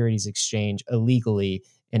a securities exchange illegally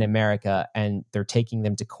in America, and they're taking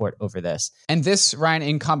them to court over this. And this, Ryan,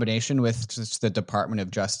 in combination with just the Department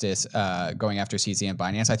of Justice going after CZ and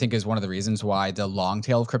Binance, I think is one of the reasons why the long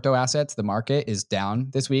tail of crypto assets, the market, is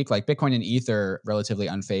down this week. Like Bitcoin and Ether relatively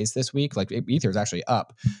unfazed this week. Like Ether is actually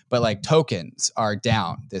up, but like tokens are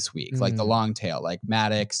down this week. Like the long tail, like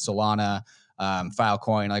Matic, Solana,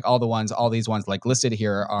 Filecoin, like all these ones like listed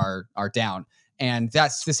here are down. And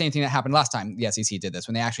that's the same thing that happened last time the SEC did this,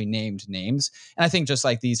 when they actually named names. And I think just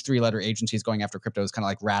like these three-letter agencies going after crypto is kind of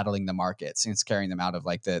like rattling the markets and scaring them out of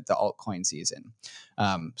like the altcoin season.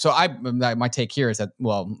 So my take here is that,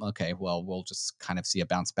 we'll just kind of see a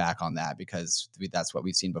bounce back on that because that's what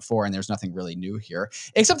we've seen before. And there's nothing really new here,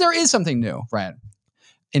 except there is something new, right?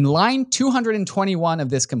 In line 221 of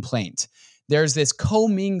this complaint, there's this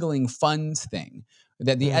commingling funds thing.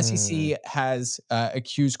 that the SEC has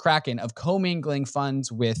accused Kraken of commingling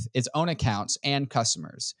funds with its own accounts and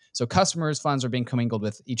customers. So customers' funds are being commingled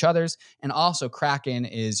with each other's, and also Kraken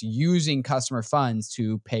is using customer funds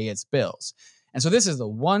to pay its bills. And so this is the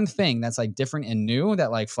one thing that's like different and new that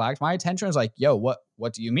like flagged my attention. I was like, yo,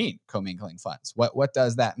 what do you mean commingling funds? What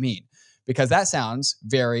does that mean? Because that sounds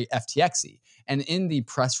very FTX-y. And in the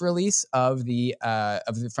press release from the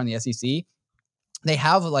SEC, they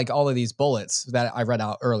have like all of these bullets that I read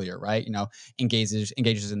out earlier, right? Engages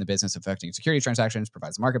in the business of affecting security transactions,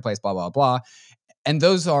 provides a marketplace, blah, blah, blah. And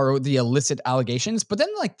those are the illicit allegations. But then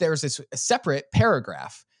like there's this separate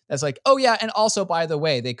paragraph that's like, oh yeah, and also by the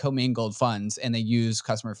way, they commingled funds and they use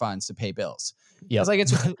customer funds to pay bills. Yep.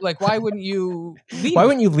 It's like, why wouldn't you lead? Why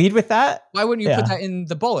wouldn't you lead with that? Why wouldn't you put that in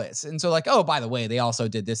the bullets? And so like, oh, by the way, they also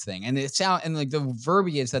did this thing. And like the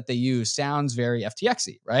verbiage that they use sounds very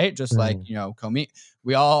FTX-y, right? Just like,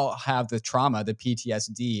 we all have the trauma, the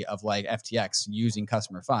PTSD of like FTX using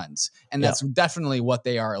customer funds. And that's definitely what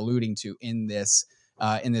they are alluding to in this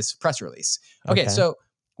press release. Okay. So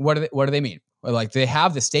what do they mean? Like they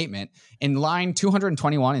have the statement in line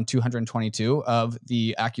 221 and 222 of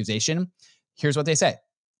the accusation. Here's what they say.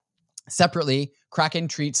 Separately, Kraken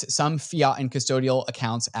treats some fiat and custodial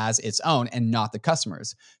accounts as its own and not the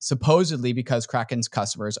customers, supposedly because Kraken's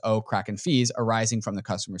customers owe Kraken fees arising from the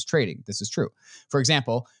customers' trading. This is true. For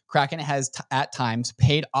example, Kraken has at times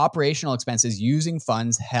paid operational expenses using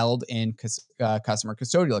funds held in customer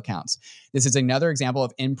custodial accounts. This is another example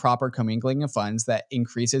of improper commingling of funds that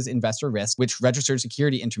increases investor risk, which registered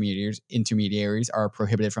security intermediaries are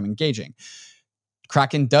prohibited from engaging.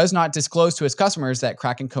 Kraken does not disclose to its customers that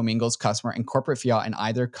Kraken commingles customer and corporate fiat in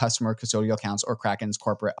either customer custodial accounts or Kraken's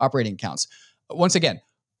corporate operating accounts. Once again,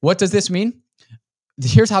 what does this mean?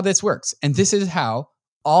 Here's how this works. And this is how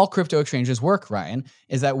all crypto exchanges work, Ryan,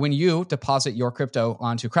 is that when you deposit your crypto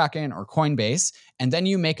onto Kraken or Coinbase, and then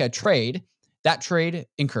you make a trade, that trade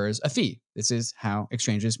incurs a fee. This is how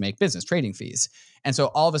exchanges make business, trading fees. And so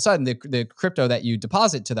all of a sudden, the crypto that you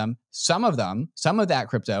deposit to them, some of that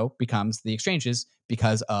crypto becomes the exchanges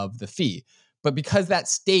because of the fee. But because that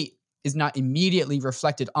state is not immediately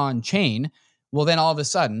reflected on chain, well, then all of a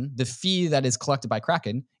sudden, the fee that is collected by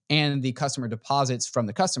Kraken and the customer deposits from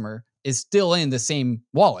the customer is still in the same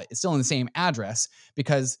wallet. It's still in the same address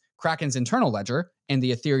because Kraken's internal ledger and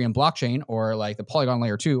the Ethereum blockchain or like the Polygon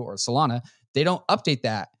layer 2 or Solana, they don't update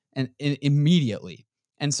that immediately.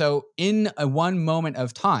 And so in one moment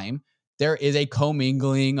of time, there is a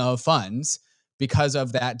commingling of funds because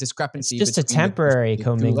of that discrepancy. It's just a temporary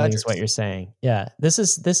commingling is what you're saying. Yeah. This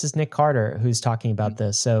is Nick Carter who's talking about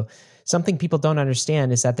this. So something people don't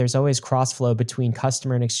understand is that there's always cross-flow between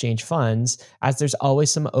customer and exchange funds, as there's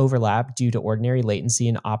always some overlap due to ordinary latency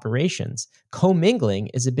in operations. Commingling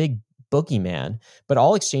is a big boogeyman, but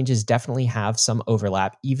all exchanges definitely have some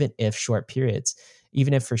overlap, even if for short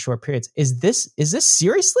periods. Is this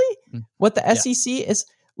seriously what the SEC is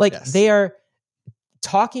like? Yes. They are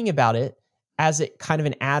talking about it as a kind of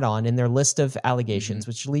an add-on in their list of allegations,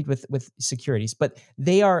 which lead with securities, but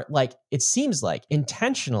they are like, it seems like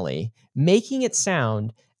intentionally making it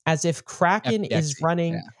sound as if Kraken is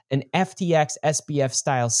running an FTX SBF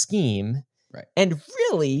style scheme. Right. And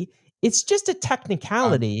really, it's just a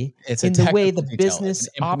technicality in the way the business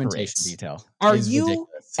operates. Detail. Are you ridiculous.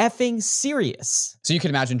 Effing serious? So you can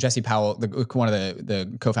imagine Jesse Powell, one of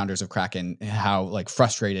the co-founders of Kraken, how like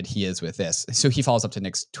frustrated he is with this. So he follows up to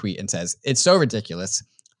Nick's tweet and says, "It's so ridiculous.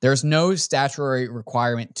 There's no statutory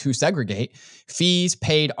requirement to segregate. Fees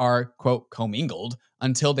paid are, quote, commingled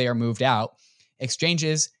until they are moved out.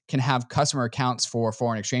 Exchanges can have customer accounts for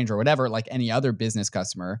foreign exchange or whatever, like any other business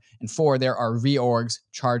customer. And 4, there are reorgs,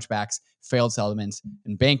 chargebacks, failed settlements,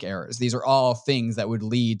 and bank errors. These are all things that would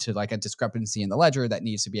lead to like a discrepancy in the ledger that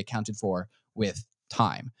needs to be accounted for with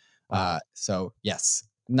time." So yes,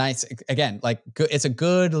 nice. Again, like it's a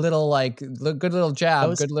good little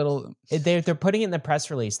jab. They're putting it in the press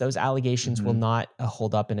release. Those allegations will not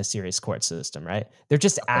hold up in a serious court system, right? They're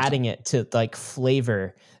just adding it to like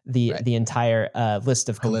flavor the entire list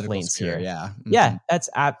of complaints here. Yeah, yeah, that's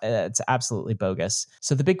absolutely bogus.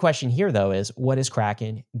 So the big question here, though, is what is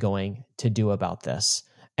Kraken going to do about this?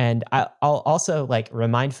 And I'll also like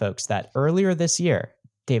remind folks that earlier this year,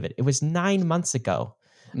 David, it was 9 months ago.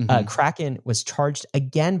 Kraken was charged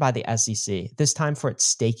again by the SEC, this time for its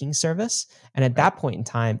staking service. And at that point in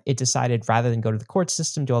time, it decided rather than go to the court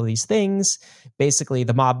system, do all these things, basically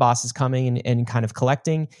the mob boss is coming and kind of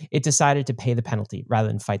collecting, it decided to pay the penalty rather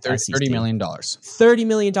than fight the SEC. $30 million. $30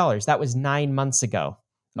 million. That was 9 months ago.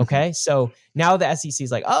 Okay. So now the SEC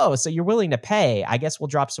is like, oh, so you're willing to pay. I guess we'll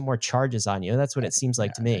drop some more charges on you. That's what it seems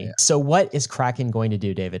like to me. So what is Kraken going to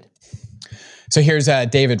do, David? So here's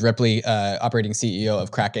David Ripley, operating CEO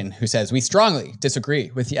of Kraken, who says, "We strongly disagree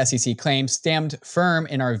with the SEC claims, stand firm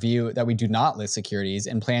in our view that we do not list securities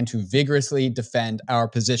and plan to vigorously defend our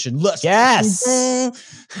position." Yes.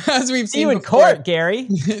 As we've seen you in before, court, Gary.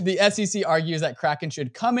 The SEC argues that Kraken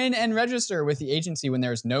should come in and register with the agency when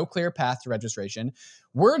there is no clear path to registration.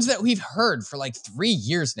 Words that we've heard for like 3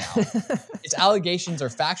 years now. Its allegations are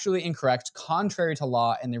factually incorrect, contrary to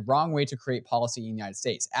law, and the wrong way to create policy in the United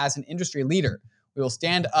States. As an industry leader, we will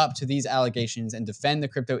stand up to these allegations and defend the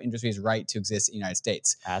crypto industry's right to exist in the United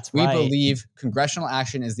States. That's right. We believe congressional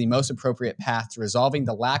action is the most appropriate path to resolving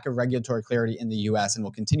the lack of regulatory clarity in the U.S. and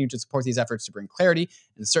will continue to support these efforts to bring clarity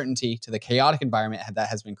and certainty to the chaotic environment that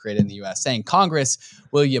has been created in the U.S. Saying, "Congress,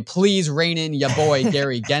 will you please rein in ya boy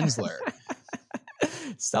Gary Gensler?"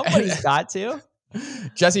 Somebody's got to.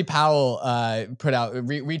 Jesse Powell put out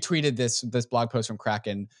retweeted this blog post from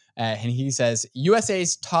Kraken, and he says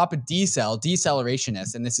USA's top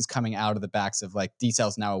decelerationist, and this is coming out of the backs of like decel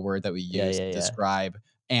is now a word that we use to describe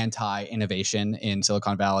anti-innovation in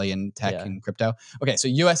Silicon Valley and tech and crypto. Okay, so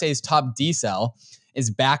USA's top decel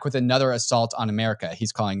is back with another assault on America.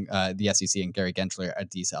 He's calling the SEC and Gary Gensler a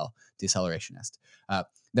decelerationist.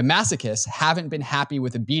 The masochists haven't been happy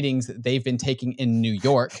with the beatings that they've been taking in New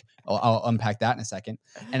York. I'll unpack that in a second.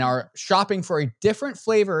 And are shopping for a different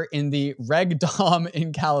flavor in the reg dom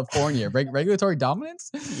in California. Regulatory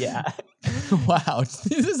dominance? Yeah. Wow.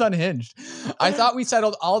 This is unhinged. I thought we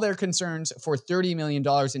settled all their concerns for $30 million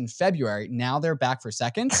in February. Now they're back for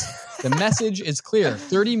seconds. The message is clear.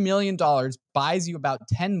 $30 million buys you about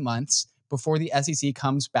 10 months before the SEC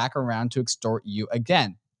comes back around to extort you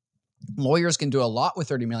again. Lawyers can do a lot with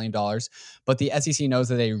 $30 million, but the SEC knows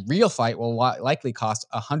that a real fight will likely cost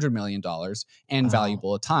 $100 million and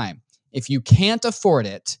valuable time. If you can't afford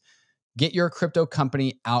it, get your crypto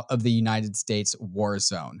company out of the United States war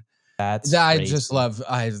zone. I just love.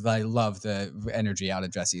 I love the energy out of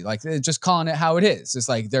Jesse. Like just calling it how it is. It's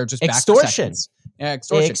like they're just extortion.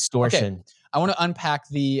 Extortion. Okay. I want to unpack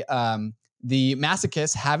the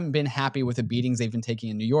masochists haven't been happy with the beatings they've been taking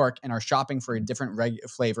in New York and are shopping for a different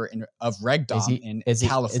flavor of regdom in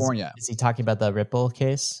California. Is he talking about the Ripple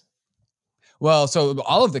case? Well, so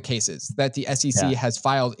all of the cases that the SEC has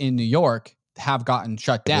filed in New York have gotten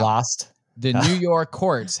shut down. Lost. The New York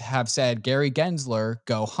courts have said, Gary Gensler,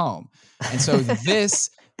 go home. And so this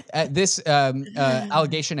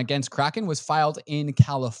allegation against Kraken was filed in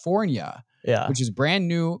California. Yeah. Which is brand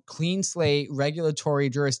new, clean slate regulatory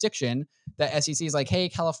jurisdiction that SEC is like, hey,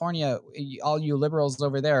 California, all you liberals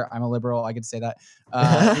over there, I'm a liberal, I could say that.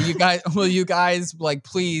 Will you guys like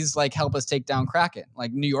please like help us take down Kraken?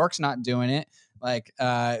 Like New York's not doing it. Like,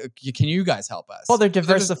 can you guys help us? Well, they're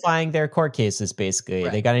diversifying their court cases, basically.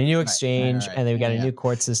 Right. They got a new exchange and they've got a new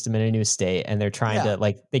court system in a new state, and they're trying to,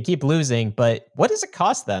 like, they keep losing, but what does it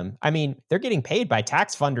cost them? I mean, they're getting paid by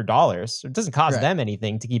tax funder dollars. It doesn't cost them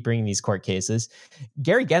anything to keep bringing these court cases.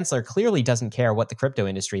 Gary Gensler clearly doesn't care what the crypto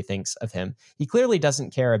industry thinks of him. He clearly doesn't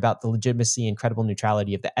care about the legitimacy and credible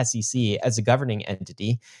neutrality of the SEC as a governing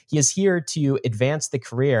entity. He is here to advance the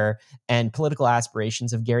career and political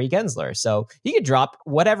aspirations of Gary Gensler. So he could drop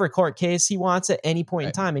whatever court case he wants at any point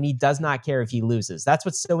in time, and he does not care if he loses. That's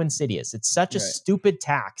what's so insidious. It's such a stupid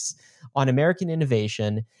tax on American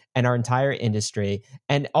innovation and our entire industry,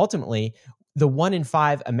 and ultimately the 1 in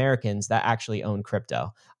 5 Americans that actually own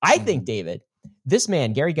crypto. I think, David, this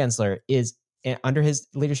man, Gary Gensler, is, under his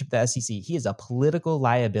leadership at the SEC, he is a political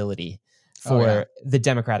liability for the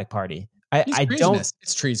Democratic Party.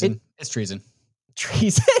 It's treason. It's treason.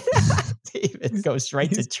 Treason. David goes right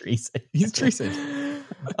to treason. He's treason.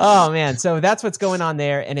 Oh man, so that's what's going on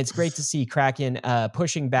there, and it's great to see Kraken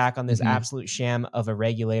pushing back on this absolute sham of a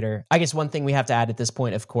regulator. I guess one thing we have to add at this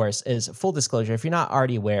point, of course, is full disclosure. If you're not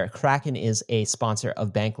already aware, Kraken is a sponsor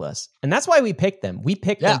of Bankless, and that's why we picked them. We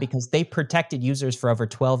picked them because they protected users for over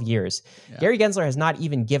 12 years. Gary Gensler has not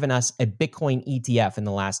even given us a Bitcoin ETF in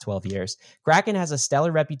the last 12 years. Kraken has a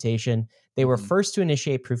stellar reputation. They were first to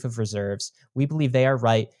initiate proof of reserves. We believe they are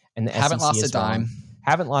right, and the haven't SEC lost a dime.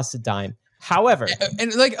 Haven't lost a dime. However,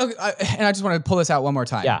 and I just want to pull this out one more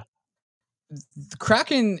time. Yeah,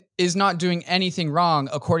 Kraken is not doing anything wrong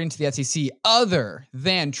according to the SEC, other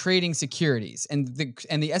than trading securities, and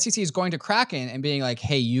the SEC is going to Kraken and being like,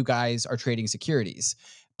 "Hey, you guys are trading securities."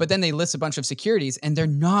 But then they list a bunch of securities, and they're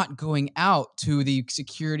not going out to the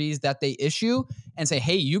securities that they issue and say,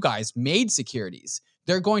 "Hey, you guys made securities."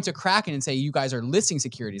 they're going to Kraken and say, you guys are listing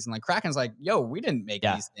securities. And like Kraken's like, yo, we didn't make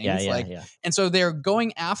these things. And so they're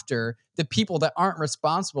going after the people that aren't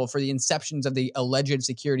responsible for the inceptions of the alleged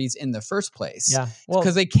securities in the first place. Yeah.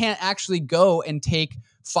 Because they can't actually go and take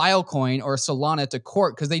Filecoin or Solana to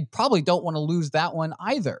court because they probably don't want to lose that one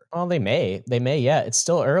either. Well, they may. Yeah. It's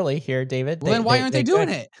still early here, David. Well, then why aren't they doing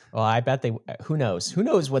it? Well, I bet who knows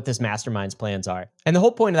what this mastermind's plans are. And the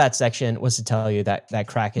whole point of that section was to tell you that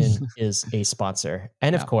Kraken is a sponsor.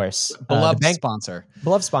 And of course, beloved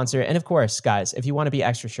sponsor. And of course, guys, if you want to be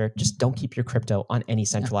extra sure, just don't keep your crypto on any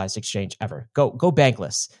centralized exchange ever. Go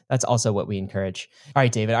bankless. That's also what we encourage. All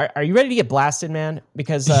right, David, are you ready to get blasted, man?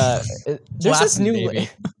 Because there's this new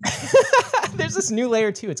there's this new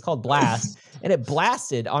layer 2. It's called Blast. And it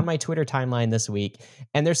blasted on my Twitter timeline this week.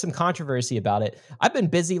 And there's some controversy about it. I've been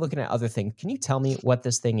busy looking at other things. Can you tell me what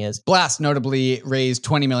this thing is? Blast notably raised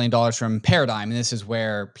 $20 million from Paradigm. And this is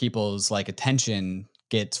where people's like attention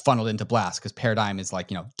gets funneled into Blast, because Paradigm is like,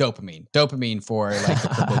 dopamine for like the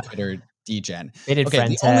crypto Twitter degen. They did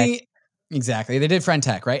Friend Exactly. They did Friend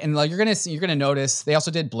Tech, right? And like you're gonna notice they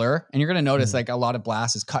also did Blur, and you're gonna notice like a lot of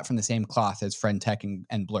Blast is cut from the same cloth as Friend Tech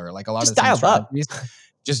and Blur. Like a lot just of the dialed up.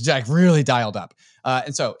 Just like really dialed up.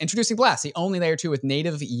 And so introducing Blast, the only layer 2 with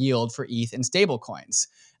native yield for ETH and stable coins.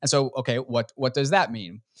 And so, okay, what does that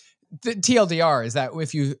mean? The TLDR is that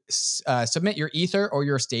if you submit your Ether or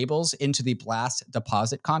your stables into the Blast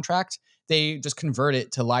deposit contract, they just convert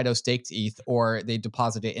it to Lido staked ETH, or they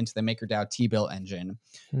deposit it into the MakerDAO T-bill engine.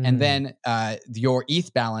 And then your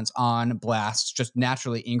ETH balance on Blast just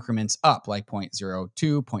naturally increments up like 0.02,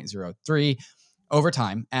 0.03 over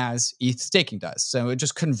time as ETH staking does. So it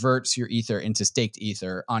just converts your Ether into staked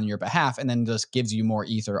Ether on your behalf, and then just gives you more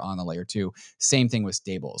Ether on the layer 2. Same thing with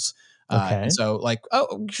stables. And so like,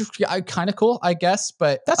 kind of cool, I guess,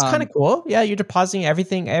 but that's kind of cool. Yeah. You're depositing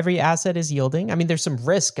everything. Every asset is yielding. I mean, there's some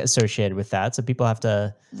risk associated with that. So people have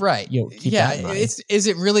to, keep that in mind. Is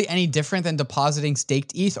it really any different than depositing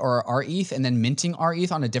staked ETH or our ETH and then minting our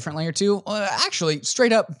ETH on a different layer 2? Actually,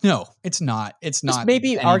 straight up, no, it's not. It's just not.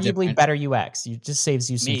 Maybe arguably better UX. It just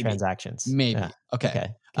saves you some transactions. Maybe. Yeah. Okay.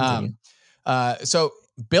 Continue. So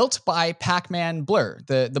built by Pac-Man Blur,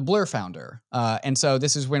 the Blur founder. And so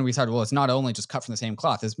this is when we started, well, it's not only just cut from the same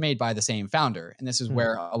cloth, it's made by the same founder. And this is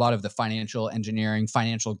where a lot of the financial engineering,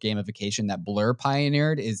 financial gamification that Blur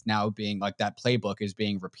pioneered is now being, like, that playbook is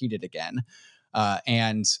being repeated again.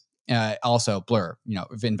 And also Blur,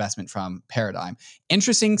 investment from Paradigm.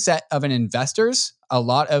 Interesting set of investors. A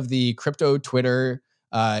lot of the crypto Twitter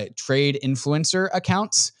trade influencer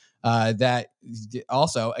accounts that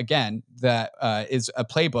also, again, that is a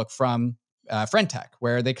playbook from Friend Tech,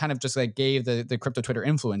 where they kind of just like gave the crypto Twitter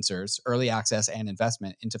influencers early access and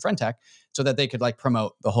investment into Friend Tech so that they could like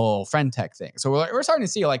promote the whole Friend Tech thing. So we're starting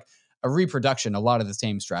to see like a reproduction, a lot of the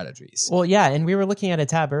same strategies. Well, yeah. And we were looking at a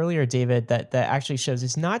tab earlier, David, that actually shows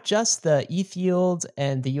it's not just the ETH yield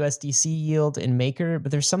and the USDC yield in Maker,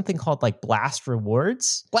 but there's something called like Blast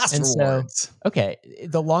Rewards. Rewards. So, okay.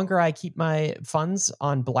 The longer I keep my funds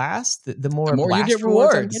on Blast, the more Blast you get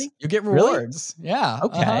rewards. You get rewards. Really? Yeah.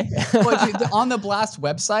 Okay. Well, on the Blast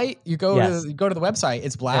website, you go to the website,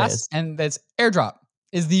 it's Blast, and that's airdrop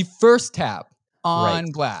is the first tab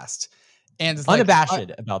on Blast. And it's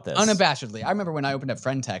unabashed about this. Unabashedly. I remember when I opened up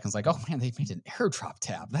Friend Tech, I was like, oh man, they made an airdrop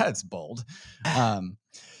tab. That's bold.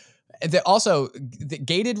 Also, the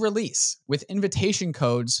gated release with invitation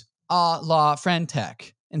codes a la Friend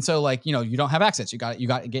Tech. And so, like, you don't have access. You got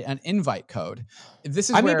to get an invite code. This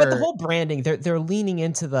is but the whole branding, they're leaning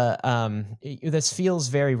into the this feels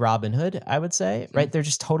very Robinhood, I would say, right? They're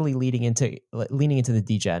just totally leaning into the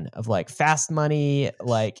degen of like fast money,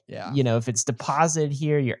 like if it's deposited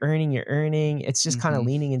here, you're earning. It's just kind of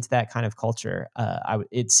leaning into that kind of culture.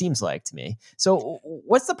 It seems like to me. So,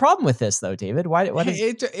 what's the problem with this though, David? Why does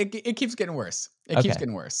it keeps getting worse? Keeps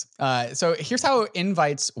getting worse. So here's how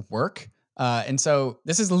invites work. And so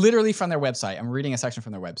this is literally from their website. I'm reading a section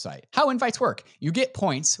from their website. How invites work. You get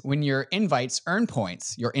points when your invites earn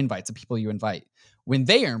points. Your invites, the people you invite, when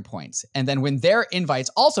they earn points. And then when their invites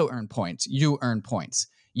also earn points, you earn points.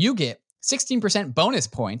 You get 16% bonus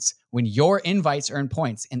points when your invites earn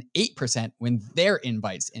points and 8% when their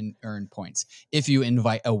invites earn points. If you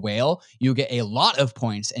invite a whale, you get a lot of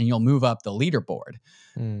points and you'll move up the leaderboard.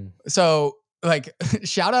 So like,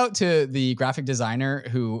 shout out to the graphic designer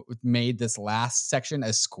who made this last section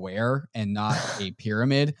a square and not a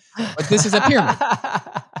pyramid. But this is a pyramid.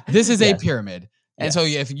 This is a pyramid. And so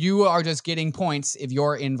if you are just getting points, if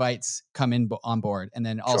your invites come in on board, and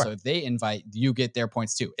then also if they invite, you get their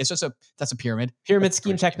points too. It's just that's a pyramid. Pyramid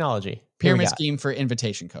scheme technology. Pyramid scheme for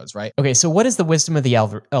invitation codes, right? Okay, so what is the wisdom of the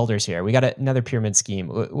elders here? We got another pyramid scheme.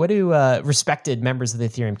 What do respected members of the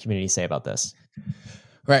Ethereum community say about this?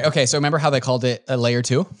 Right. Okay. So remember how they called it a layer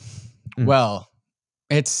 2? Well,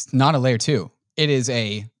 it's not a layer 2. It is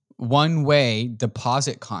a one-way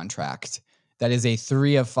deposit contract that is a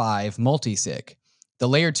 3 of 5 multi-sig. The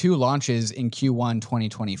layer 2 launches in Q1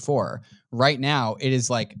 2024. Right now, it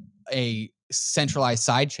is like a centralized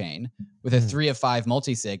sidechain with a 3 of 5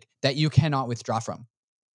 multi-sig that you cannot withdraw from.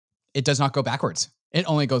 It does not go backwards. It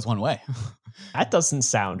only goes one way. That doesn't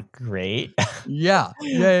sound great. Yeah.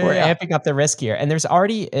 We're amping up the risk here. And there's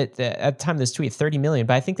already, at the time of this tweet, 30 million,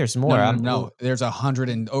 but I think there's more. No. There's over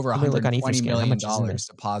 $120 million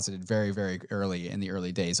deposited very, very early in the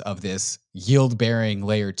early days of this yield-bearing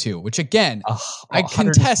layer 2, which again, I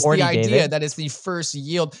contest the idea that it's the first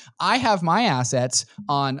yield. I have my assets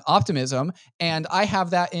on Optimism, and I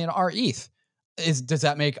have that in our ETH. Does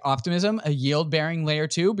that make Optimism a yield-bearing layer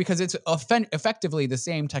 2? Because it's effectively the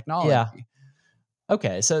same technology. Yeah.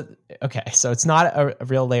 Okay, so it's not a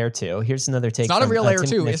real layer 2. Here's another take. It's not a real layer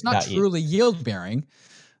 2. It's not truly yield-bearing.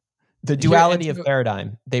 The duality of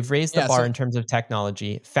paradigm. They've raised the bar in terms of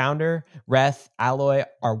technology. Founder, Reth, Alloy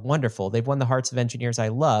are wonderful. They've won the hearts of engineers I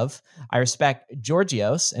love. I respect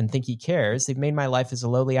Georgios and think he cares. They've made my life as a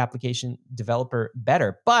lowly application developer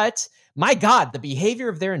better. But my God, the behavior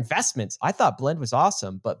of their investments. I thought Blend was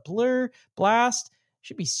awesome, but Blur, Blast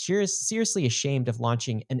should be seriously ashamed of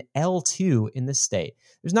launching an L2 in this state.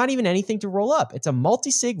 There's not even anything to roll up. It's a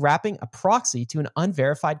multi-sig wrapping a proxy to an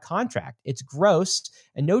unverified contract. It's gross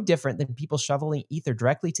and no different than people shoveling Ether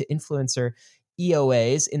directly to influencer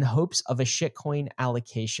EOAs in hopes of a shitcoin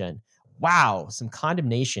allocation. Wow, some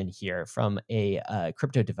condemnation here from a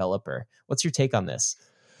crypto developer. What's your take on this?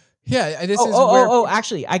 Yeah,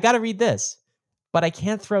 actually, I got to read this. But I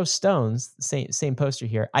can't throw stones. Same poster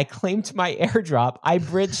here. I claimed my airdrop. I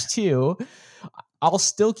bridged too. I'll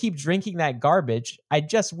still keep drinking that garbage. I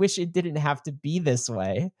just wish it didn't have to be this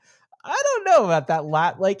way. I don't know about that.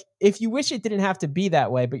 Like, if you wish it didn't have to be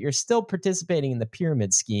that way, but you're still participating in the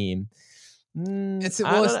pyramid scheme. It's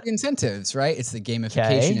the incentives, right? It's the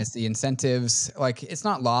gamification. It's the incentives. Like, it's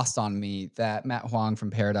not lost on me that Matt Huang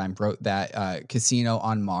from Paradigm wrote that Casino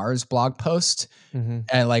on Mars blog post,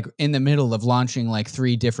 and like in the middle of launching like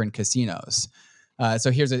 3 different casinos.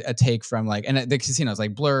 So here's a take from like, and the casinos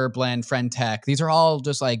like Blur, Blend, Friend Tech. These are all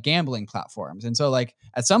just like gambling platforms. And so like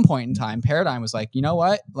at some point in time, Paradigm was like, you know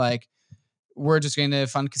what, like, we're just going to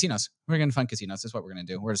fund casinos. We're going to fund casinos. That's what we're going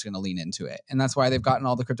to do. We're just going to lean into it. And that's why they've gotten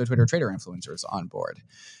all the crypto Twitter trader influencers on board.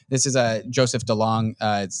 This is Joseph DeLong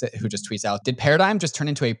who just tweets out, did Paradigm just turn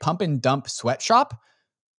into a pump and dump sweatshop?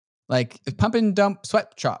 Like pump and dump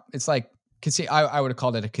sweatshop. It's like, I would have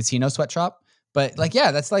called it a casino sweatshop. But like,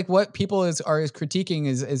 yeah, that's like what people are critiquing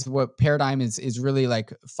is what Paradigm is really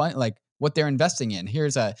like fun, like what they're investing in.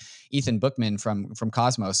 Here's Ethan Bookman from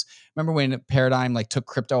Cosmos. Remember when Paradigm like took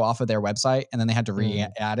crypto off of their website and then they had to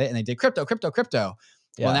re-add it and they did crypto.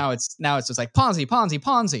 Yeah. Well, now it's just like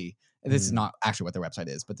Ponzi. This is not actually what their website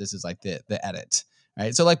is, but this is like the edit,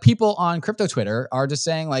 right? So like people on crypto Twitter are just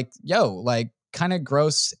saying like, yo, like kind of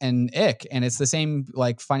gross and ick. And it's the same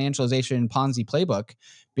like financialization Ponzi playbook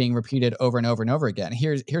being repeated over and over and over again.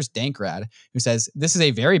 Here's Dankrad, who says, this is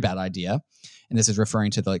a very bad idea. And this is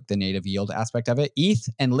referring to the native yield aspect of it. ETH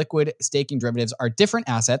and liquid staking derivatives are different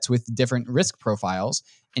assets with different risk profiles,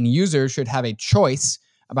 and users should have a choice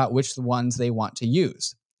about which ones they want to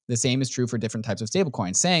use. The same is true for different types of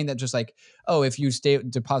stablecoins, saying that just like, oh, if you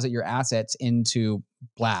deposit your assets into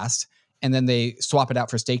Blast and then they swap it out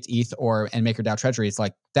for staked ETH and MakerDAO Treasury, it's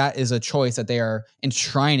like that is a choice that they are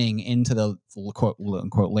enshrining into the quote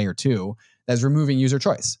unquote layer 2 that's removing user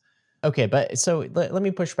choice. Okay, but so let me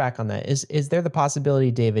push back on that. Is there the possibility,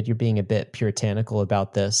 David, you're being a bit puritanical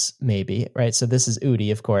about this, maybe, right? So this is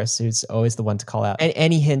Udi, of course, who's always the one to call out. And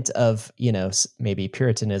any hint of, maybe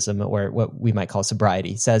puritanism or what we might call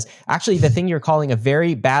sobriety says, actually, the thing you're calling a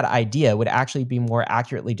very bad idea would actually be more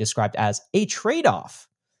accurately described as a trade-off.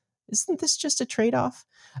 Isn't this just a trade-off?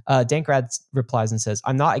 Dankrad replies and says,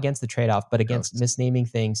 I'm not against the trade-off, but against misnaming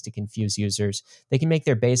things to confuse users. They can make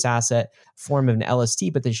their base asset form of an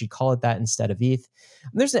LST, but they should call it that instead of ETH.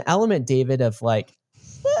 And there's an element, David, of like,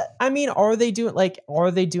 are they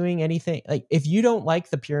doing anything? Like, if you don't like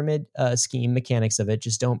the pyramid scheme mechanics of it,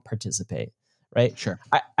 just don't participate, right? Sure.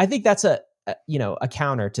 I think that's a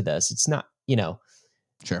counter to this. It's not,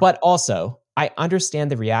 sure. But also, I understand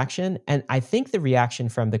the reaction, and I think the reaction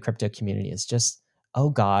from the crypto community is just oh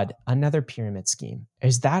God, another pyramid scheme.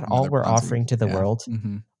 Is that all we're Ponzi. offering to the world?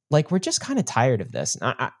 Mm-hmm. Like, we're just kind of tired of this.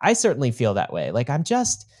 I certainly feel that way. Like, I'm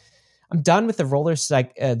done with the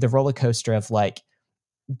roller coaster of like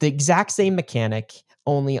the exact same mechanic,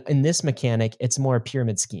 only in this mechanic, it's more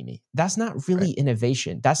pyramid schemey. That's not really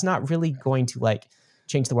innovation. That's not really going to like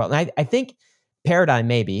change the world. And I think Paradigm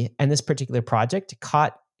maybe, and this particular project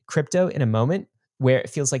caught crypto in a moment where it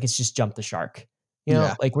feels like it's just jumped the shark. You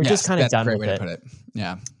know, like we're just kind of done with it. Put it.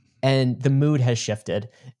 Yeah. And the mood has shifted.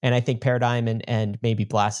 And I think Paradigm and maybe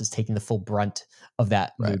Blast is taking the full brunt of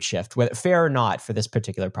that mood shift, whether fair or not for this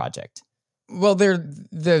particular project. Well,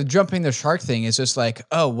 the jumping the shark thing is just like,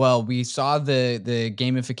 oh, well, we saw the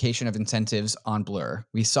gamification of incentives on Blur.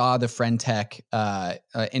 We saw the friend tech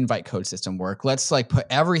invite code system work. Let's like put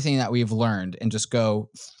everything that we've learned and just go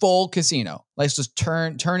full casino. Let's just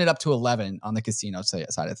turn it up to 11 on the casino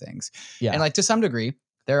side of things. Yeah. And like to some degree,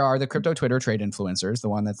 there are the crypto Twitter trade influencers, the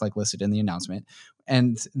one that's like listed in the announcement.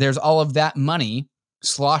 And there's all of that money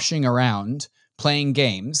sloshing around playing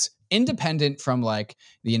games, independent from like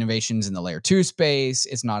the innovations in the layer 2 space.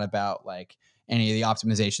 It's not about like any of the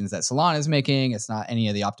optimizations that Solana is making. It's not any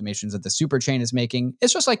of the optimizations that the super chain is making.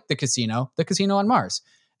 It's just like the casino on Mars.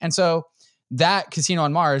 And so that casino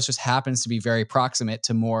on Mars just happens to be very proximate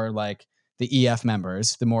to more like the EF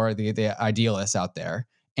members, the more the idealists out there.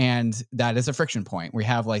 And that is a friction point. We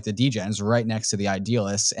have like the degens right next to the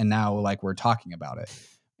idealists. And now like we're talking about it.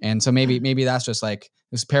 And so maybe that's just like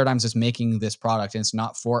this Paradigm's just making this product and it's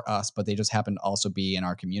not for us, but they just happen to also be in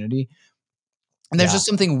our community. And there's just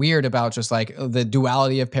something weird about just like the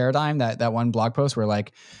duality of Paradigm, that one blog post where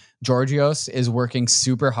like Georgios is working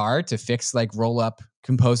super hard to fix like rollup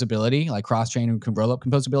composability, like cross-chain rollup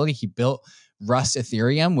composability. He built Rust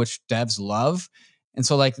Ethereum, which devs love. And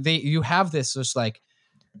so like you have this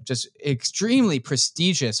just extremely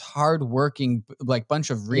prestigious, hardworking, like bunch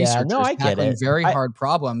of researchers tackling very hard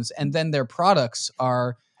problems, and then their products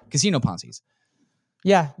are casino Ponzi's.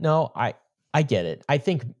 Yeah, no, I get it. I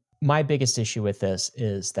think my biggest issue with this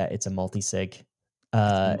is that it's a multi-sig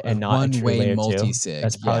and not a true layer 2.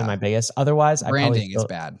 That's probably my biggest. Otherwise, branding is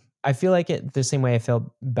bad. I feel like it the same way I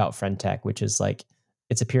feel about Friend Tech, which is like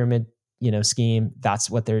it's a pyramid, scheme. That's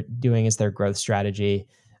what they're doing is their growth strategy.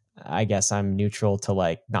 I guess I'm neutral to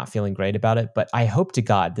like not feeling great about it, but I hope to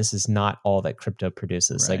God this is not all that crypto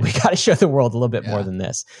produces. Like we got to show the world a little bit more than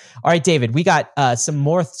this. All right, David, we got some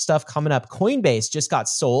more stuff coming up. Coinbase just got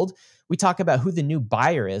sold. We talk about who the new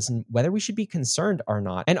buyer is and whether we should be concerned or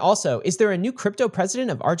not. And also, is there a new crypto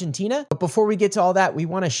president of Argentina? But before we get to all that, we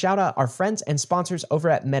want to shout out our friends and sponsors over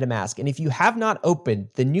at MetaMask. And if you have not opened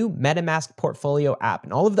the new MetaMask portfolio app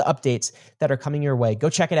and all of the updates that are coming your way, go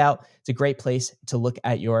check it out. It's a great place to look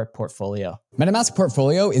at your portfolio. MetaMask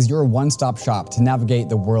Portfolio is your one-stop shop to navigate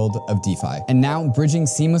the world of DeFi. And now bridging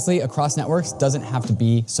seamlessly across networks doesn't have to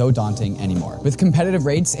be so daunting anymore. With competitive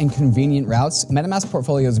rates and convenient routes, MetaMask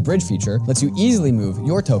Portfolio's bridge feature lets you easily move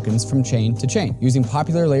your tokens from chain to chain using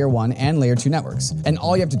popular layer 1 and layer 2 networks. And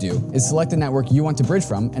all you have to do is select the network you want to bridge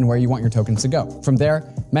from and where you want your tokens to go. From there,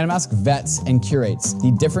 MetaMask vets and curates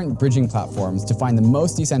the different bridging platforms to find the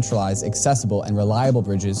most decentralized, accessible, and reliable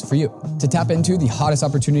bridges for you. To tap into the hottest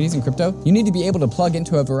opportunities in crypto, you need to be able to plug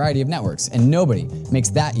into a variety of networks, and nobody makes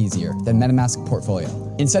that easier than MetaMask Portfolio.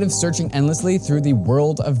 Instead of searching endlessly through the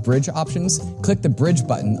world of bridge options, click the bridge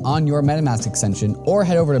button on your MetaMask extension or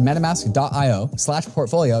head over to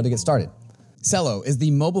metamask.io/portfolio to get started. Celo is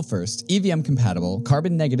the mobile-first, EVM-compatible,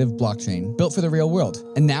 carbon-negative blockchain built for the real world.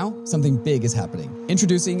 And now, something big is happening.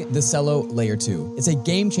 Introducing the Celo Layer 2. It's a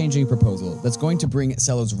game-changing proposal that's going to bring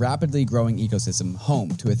Celo's rapidly growing ecosystem home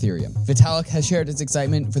to Ethereum. Vitalik has shared his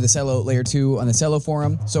excitement for the Celo Layer 2 on the Celo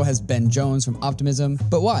forum, so has Ben Jones from Optimism.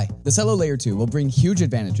 But why? The Celo Layer 2 will bring huge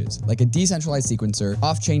advantages, like a decentralized sequencer,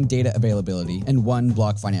 off-chain data availability, and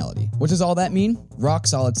one-block finality. What does all that mean?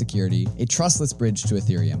 Rock-solid security, a trustless bridge to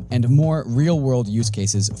Ethereum, and more real-world use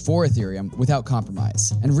cases for Ethereum without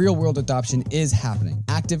compromise. And real-world adoption is happening.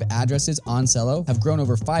 Active addresses on Celo have grown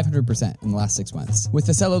over 500% in the last 6 months. With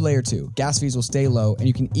the Celo Layer 2, gas fees will stay low, and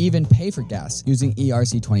you can even pay for gas using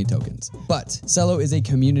ERC20 tokens. But Celo is a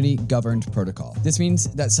community-governed protocol. This means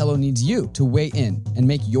that Celo needs you to weigh in and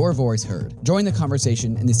make your voice heard. Join the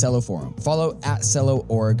conversation in the Celo forum. Follow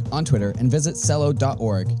 @Celo.org on Twitter and visit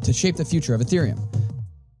Celo.org to shape the future of Ethereum.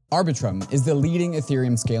 Arbitrum is the leading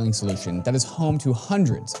Ethereum scaling solution that is home to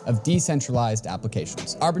hundreds of decentralized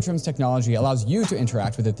applications. Arbitrum's technology allows you to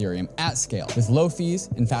interact with Ethereum at scale with low fees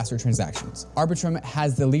and faster transactions. Arbitrum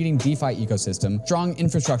has the leading DeFi ecosystem, strong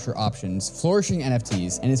infrastructure options, flourishing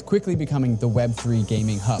NFTs, and is quickly becoming the Web3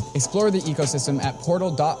 gaming hub. Explore the ecosystem at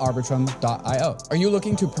portal.arbitrum.io. Are you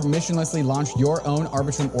looking to permissionlessly launch your own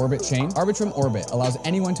Arbitrum Orbit chain? Arbitrum Orbit allows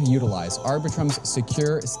anyone to utilize Arbitrum's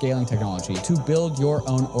secure scaling technology to build your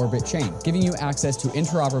own Orbit chain, giving you access to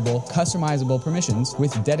interoperable, customizable permissions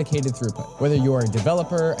with dedicated throughput. Whether you're a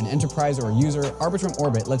developer, an enterprise, or a user, Arbitrum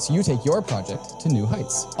Orbit lets you take your project to new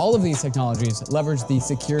heights. All of these technologies leverage the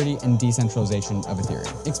security and decentralization of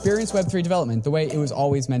Ethereum. Experience Web3 development the way it was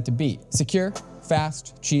always meant to be: secure,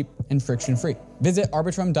 fast, cheap, and friction-free. Visit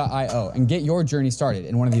arbitrum.io and get your journey started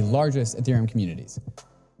in one of the largest Ethereum communities.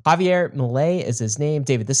 Javier Milei is his name.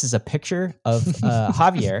 David, this is a picture of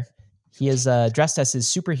Javier. He is dressed as his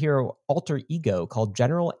superhero alter ego called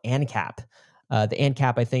General ANCAP. The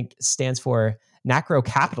ANCAP, I think, stands for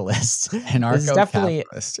Anarcho-Capitalist.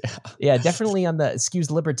 Anarcho-Capitalist, yeah, definitely on the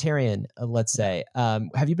skews libertarian, let's say.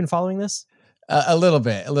 Have you been following this? A little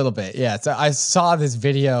bit. Yeah. So I saw this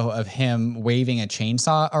video of him waving a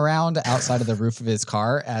chainsaw around outside of the roof of his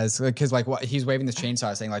car because he's waving this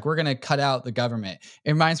chainsaw saying like, we're going to cut out the government.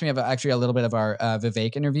 It reminds me of actually a little bit of our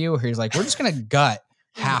Vivek interview where he's like, we're just going to gut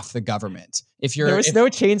half the government. There was no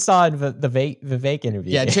chainsaw in the Vivek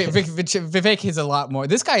interview. Yeah. Vivek is a lot more.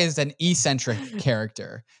 This guy is an eccentric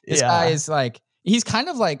character. This guy is like, he's kind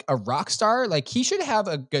of like a rock star. Like he should have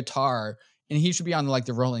a guitar and he should be on like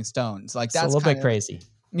the Rolling Stones. Like that's a little bit crazy.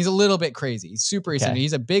 He's a little bit crazy. He's super eccentric.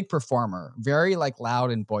 He's a big performer, very like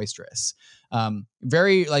loud and boisterous.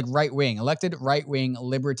 Very like right wing, elected right wing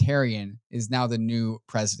libertarian is now the new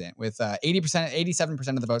president with 87%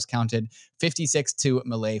 of the votes counted, 56 to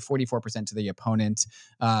Milei, 44% to the opponent.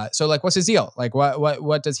 So like, what's his deal? Like,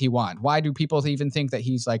 what does he want? Why do people even think that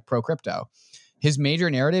he's like pro crypto? His major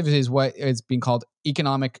narrative is what is being called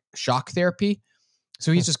economic shock therapy.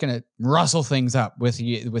 So he's just going to rustle things up with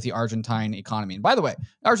the Argentine economy. And by the way,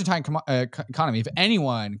 Argentine economy, if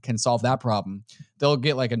anyone can solve that problem, they'll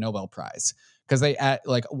get like a Nobel Prize because they at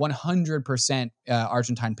like 100%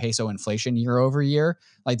 Argentine peso inflation year over year.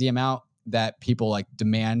 Like the amount that people like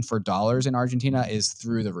demand for dollars in Argentina is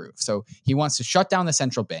through the roof. So he wants to shut down the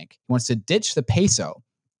central bank. He wants to ditch the peso.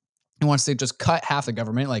 He wants to just cut half the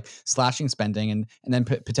government, like slashing spending and then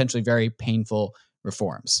potentially very painful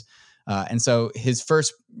reforms. And so his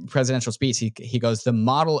first presidential speech, he goes, the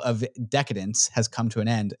model of decadence has come to an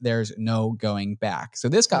end. There's no going back. So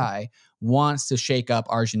this guy wants to shake up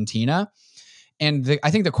Argentina. And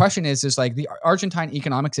I think the question is like the Argentine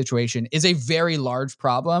economic situation is a very large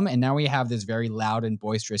problem. And now we have this very loud and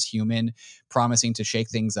boisterous human promising to shake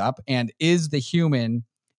things up. And is the human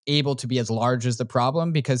able to be as large as the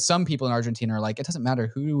problem? Because some people in Argentina are like, it doesn't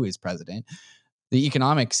matter who is president. The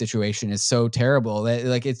economic situation is so terrible that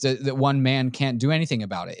like that one man can't do anything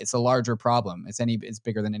about it. It's a larger problem. It's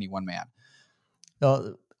bigger than any one man.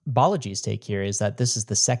 Well, Balaji's take here is that this is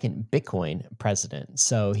the second Bitcoin president.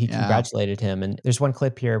 So he congratulated him. And there's one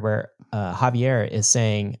clip here where Javier is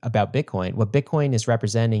saying about Bitcoin, what Bitcoin is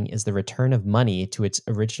representing is the return of money to its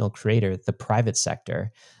original creator, the private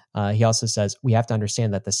sector. He also says, we have to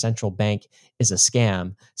understand that the central bank is a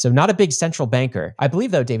scam. So not a big central banker. I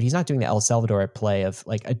believe, though, David, he's not doing the El Salvador play of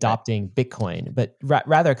like adopting Bitcoin, but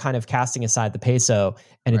rather kind of casting aside the peso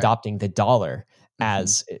and adopting the dollar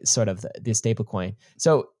as sort of the stable coin.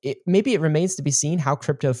 So maybe it remains to be seen how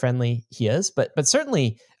crypto friendly he is, but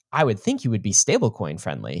certainly I would think he would be stablecoin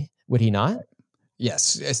friendly. Would he not?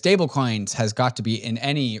 Yes, stablecoins has got to be in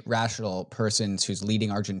any rational person who's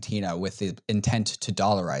leading Argentina with the intent to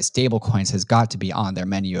dollarize. Stablecoins has got to be on their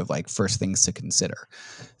menu of like first things to consider.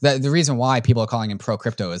 The reason why people are calling him pro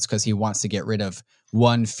crypto is because he wants to get rid of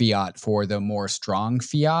one fiat for the more strong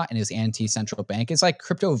fiat and his anti-central bank. It's like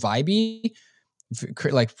crypto vibey,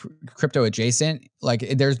 like crypto adjacent. Like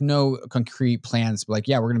there's no concrete plans. Like,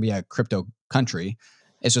 yeah, we're going to be a crypto country.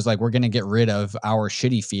 It's just like we're going to get rid of our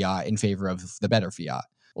shitty fiat in favor of the better fiat.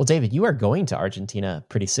 Well, David, you are going to Argentina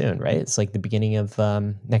pretty soon, right? It's like the beginning of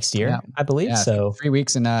next year, I believe. Yeah, so 3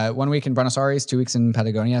 weeks and 1 week in Buenos Aires, 2 weeks in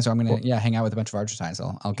Patagonia. So I'm going to hang out with a bunch of Argentines.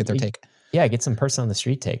 I'll get their take. Yeah, get some person on the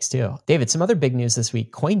street takes too. David, some other big news this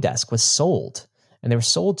week. CoinDesk was sold. And they were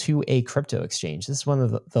sold to a crypto exchange. This is one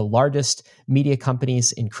of the largest media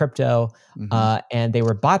companies in crypto. And they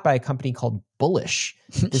were bought by a company called Bullish.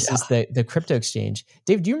 This is the crypto exchange.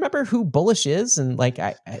 Dave, do you remember who Bullish is? And like,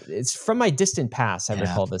 it's from my distant past, I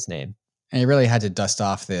recall this name. And you really had to dust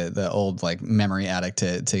off the old like memory attic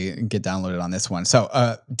to get downloaded on this one. So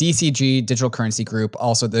DCG, Digital Currency Group,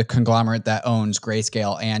 also the conglomerate that owns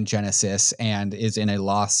Grayscale and Genesis and is in a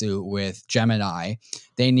lawsuit with Gemini.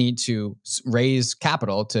 They need to raise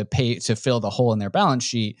capital to fill the hole in their balance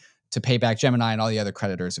sheet to pay back Gemini and all the other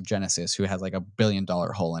creditors of Genesis, who has like $1 billion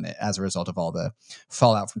hole in it as a result of all the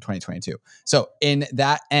fallout from 2022. So in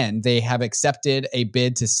that end, they have accepted a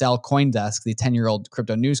bid to sell CoinDesk, the 10-year-old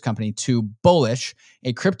crypto news company, to Bullish,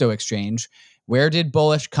 a crypto exchange. Where did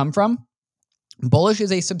Bullish come from? Bullish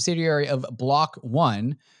is a subsidiary of Block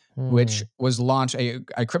One, which was launched, a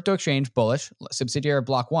crypto exchange, Bullish, subsidiary of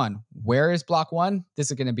Block One. Where is Block One?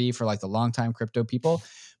 This is going to be for like the longtime crypto people.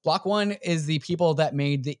 Block One is the people that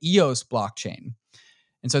made the EOS blockchain.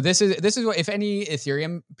 And so this is what, if any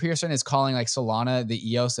Ethereum person is calling like Solana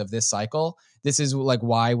the EOS of this cycle, this is like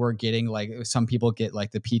why we're getting like, some people get like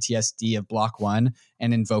the PTSD of Block One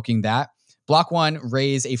and invoking that. Block One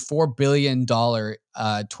raised a $4 billion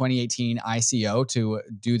 2018 ICO to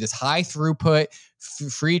do this high throughput,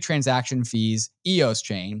 free transaction fees EOS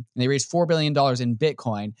chain. And they raised $4 billion in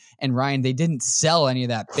Bitcoin. And Ryan, they didn't sell any of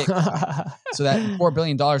that Bitcoin. So that $4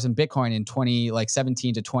 billion in Bitcoin in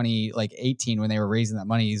 2017 to 2018, when they were raising that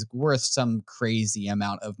money, is worth some crazy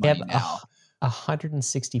amount of money now.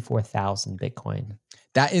 164,000 Bitcoin.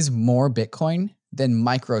 That is more Bitcoin than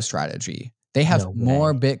MicroStrategy. They have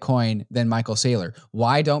more Bitcoin than Michael Saylor.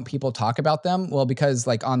 Why don't people talk about them? Well, because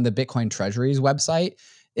like on the Bitcoin Treasuries website,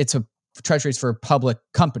 it's a treasuries for public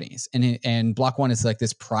companies. And Block One is like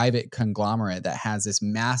this private conglomerate that has this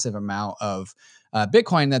massive amount of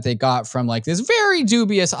Bitcoin that they got from like this very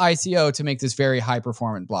dubious ICO to make this very high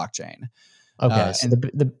performant blockchain. Okay, so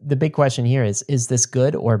the big question here is this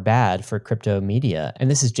good or bad for crypto media?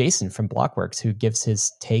 And this is Jason from Blockworks who gives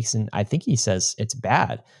his takes, and I think he says it's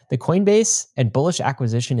bad. The Coinbase and Bullish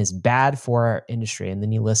acquisition is bad for our industry, and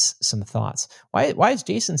then he lists some thoughts. Why is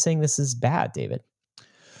Jason saying this is bad, David?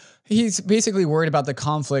 He's basically worried about the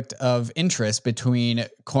conflict of interest between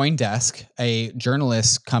CoinDesk, a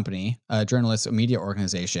journalist company, a journalist media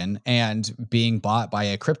organization, and being bought by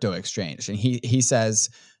a crypto exchange. And he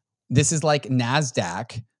says, this is like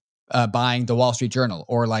NASDAQ buying the Wall Street Journal,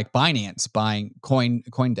 or like Binance buying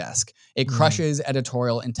CoinDesk. It crushes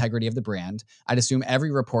editorial integrity of the brand. I'd assume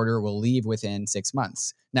every reporter will leave within 6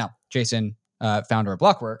 months. Now, Jason, founder of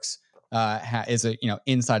Blockworks, is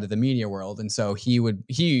inside of the media world, and so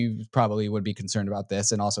he probably would be concerned about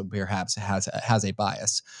this, and also perhaps has a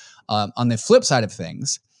bias. On the flip side of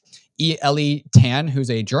things, Ellie Tan, who's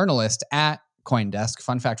a journalist at CoinDesk.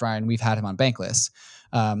 Fun fact, Ryan, we've had him on Bankless.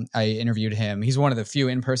 I interviewed him. He's one of the few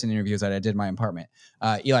in-person interviews that I did in my apartment.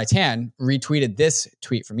 Eli Tan retweeted this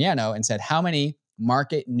tweet from Yano and said, how many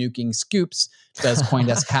market nuking scoops does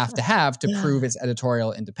CoinDesk have to prove its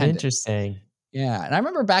editorial independence? Interesting. Yeah. And I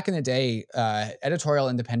remember back in the day, editorial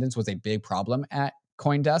independence was a big problem at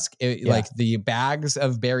CoinDesk. Like the bags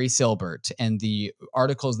of Barry Silbert and the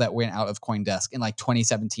articles that went out of CoinDesk in like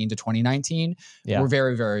 2017 to 2019 were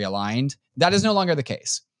very, very aligned. That is no longer the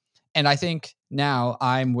case. And I think now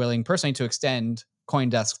I'm willing personally to extend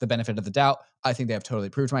CoinDesk the benefit of the doubt. I think they have totally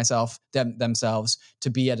proved themselves to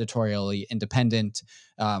be editorially independent.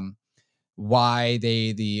 Why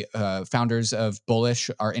the founders of Bullish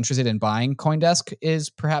are interested in buying CoinDesk is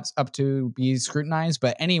perhaps up to be scrutinized,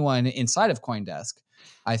 but anyone inside of CoinDesk,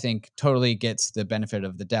 I think, totally gets the benefit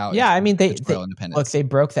of the doubt. Yeah, I mean, they look, they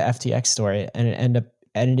broke the FTX story and it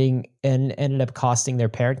ended up costing their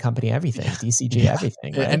parent company everything, DCG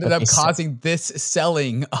everything. Right? It ended up causing this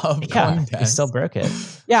selling of CoinDesk. They still broke it.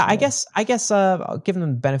 Yeah, I guess I'll give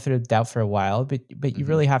them the benefit of the doubt for a while, but you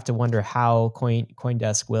really have to wonder how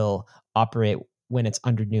CoinDesk will operate when it's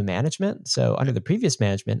under new management. So under the previous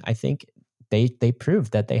management, I think they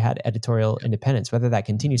proved that they had editorial independence, whether that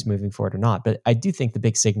continues moving forward or not. But I do think the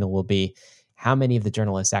big signal will be how many of the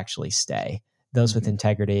journalists actually stay. Those with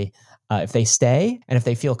integrity, if they stay and if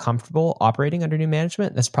they feel comfortable operating under new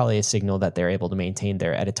management, that's probably a signal that they're able to maintain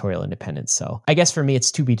their editorial independence. So I guess for me,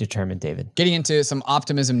 it's to be determined, David. Getting into some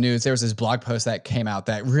optimism news, there was this blog post that came out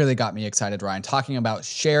that really got me excited, Ryan, talking about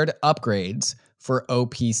shared upgrades for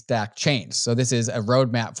OP Stack chains. So this is a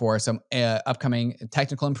roadmap for some upcoming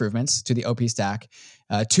technical improvements to the OP Stack.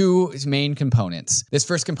 Two main components. This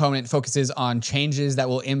first component focuses on changes that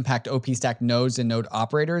will impact OP Stack nodes and node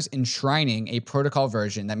operators, enshrining a protocol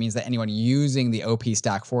version. That means that anyone using the OP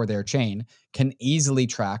Stack for their chain can easily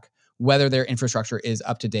track whether their infrastructure is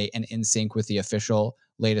up to date and in sync with the official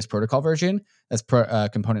latest protocol version. That's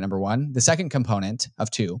component number one. The second component of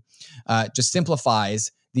two just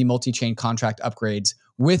simplifies the multi-chain contract upgrades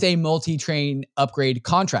with a multi-chain upgrade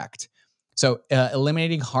contract. So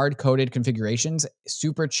eliminating hard-coded configurations,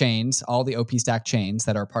 super chains, all the OP stack chains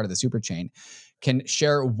that are part of the super chain can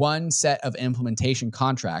share one set of implementation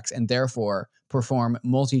contracts and therefore perform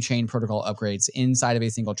multi-chain protocol upgrades inside of a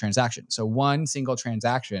single transaction. So one single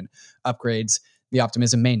transaction upgrades the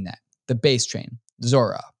Optimism mainnet, the base chain,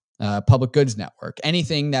 Zora, public goods network,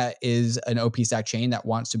 anything that is an OP stack chain that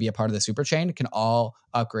wants to be a part of the super chain can all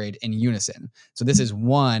upgrade in unison. So this is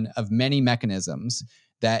one of many mechanisms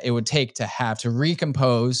that it would take to have to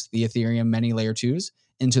recompose the Ethereum many layer twos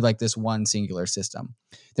into like this one singular system.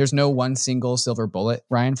 There's no one single silver bullet,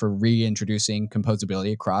 Ryan, for reintroducing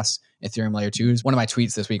composability across Ethereum layer twos. One of my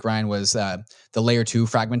tweets this week, Ryan, was the layer two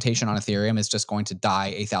fragmentation on Ethereum is just going to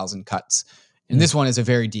die 1,000 cuts. And this one is a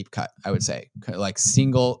very deep cut, I would say, like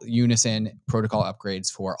single unison protocol upgrades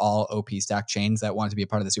for all OP stack chains that want to be a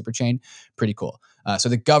part of the super chain. Pretty cool. So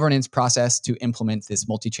the governance process to implement this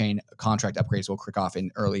multi-chain contract upgrades will kick off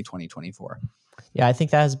in early 2024. Yeah, I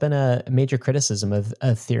think that has been a major criticism of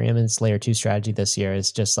Ethereum and its layer two strategy this year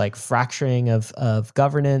is just like fracturing of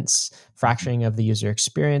governance, fracturing of the user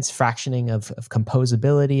experience, fractioning of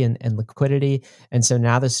composability and liquidity. And so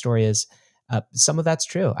now the story is, some of that's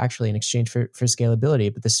true, actually, in exchange for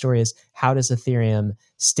scalability. But the story is, how does Ethereum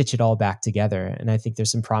stitch it all back together? And I think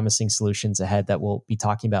there's some promising solutions ahead that we'll be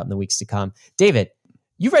talking about in the weeks to come. David,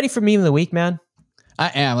 you ready for meme of the week, man? I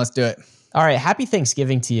am. Let's do it. All right, happy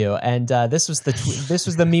Thanksgiving to you. And this was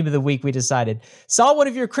the meme of the week we decided. Saw one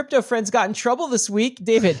of your crypto friends got in trouble this week.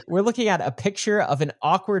 David, we're looking at a picture of an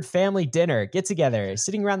awkward family dinner, get together,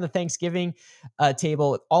 sitting around the Thanksgiving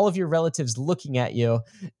table with all of your relatives looking at you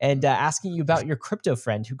and asking you about your crypto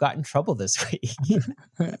friend who got in trouble this week.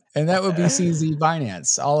 And that would be CZ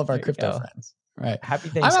Binance, all of our crypto friends. Right. Happy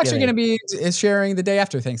Thanksgiving. I'm actually going to be sharing the day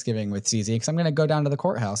after Thanksgiving with CZ because I'm going to go down to the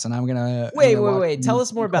courthouse and I'm going to... Wait. Tell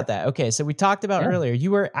us more about that. Okay, so we talked about earlier, you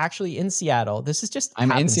were actually in Seattle. This is just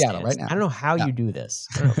I'm in Seattle right now. I don't know how you do this.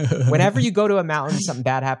 Whenever you go to a mountain, something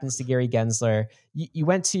bad happens to Gary Gensler. You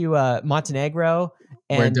went to Montenegro.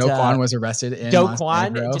 And, where Do Kwon was arrested in Do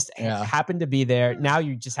Kwon just happened to be there. Now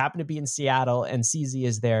you just happen to be in Seattle and CZ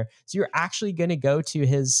is there. So you're actually going to go to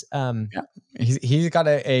his... He's got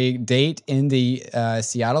a date in the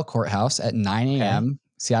Seattle courthouse at 9 a.m.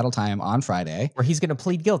 Seattle time on Friday. Where he's going to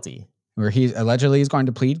plead guilty. Where he allegedly is going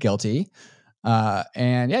to plead guilty.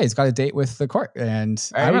 And yeah, he's got a date with the court. And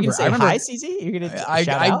I remember, hi, CZ? You're going to shout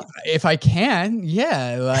out? If I can,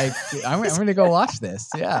 yeah. Like, I'm going to go watch this.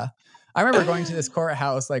 Yeah. I remember going to this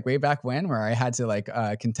courthouse like way back when where I had to like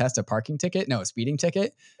contest a parking ticket. No, a speeding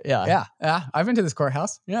ticket. Yeah. I've been to this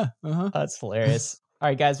courthouse. Yeah. That's hilarious. All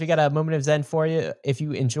right, guys, we got a moment of Zen for you. If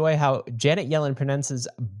you enjoy how Janet Yellen pronounces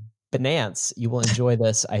Binance, you will enjoy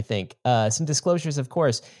this, I think. Some disclosures, of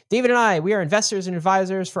course. David and I, we are investors and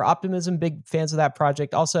advisors for Optimism, big fans of that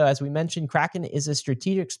project. Also, as we mentioned, Kraken is a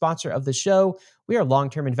strategic sponsor of the show. We are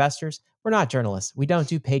long-term investors. We're not journalists. We don't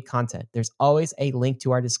do paid content. There's always a link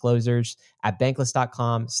to our disclosures at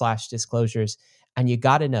bankless.com/disclosures. And you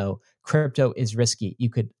got to know, crypto is risky. You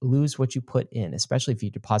could lose what you put in, especially if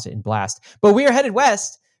you deposit in Blast. But we are headed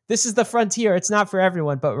west. This is the frontier. It's not for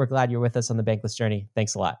everyone, but we're glad you're with us on the Bankless journey.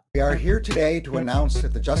 Thanks a lot. We are here today to announce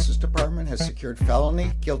that the Justice Department has secured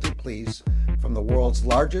felony guilty pleas from the world's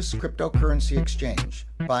largest cryptocurrency exchange,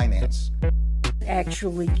 Binance.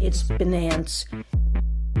 Actually, it's Binance.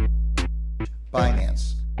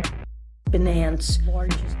 Binance. Binance.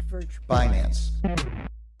 Largest virtual. Binance.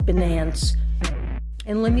 Binance.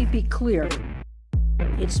 And let me be clear.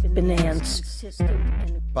 It's Binance.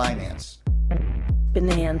 Binance.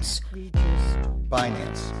 Binance.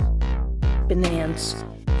 Binance. Binance.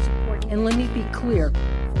 And let me be clear.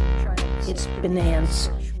 It's Binance.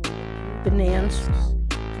 Binance.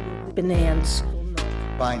 Binance.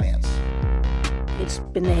 Binance. It's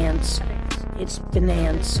Binance. It's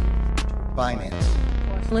Binance.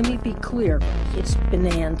 Binance. Let me be clear. It's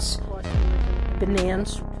Binance.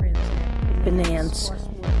 Binance. Binance.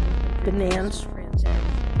 Binance.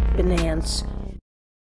 Binance.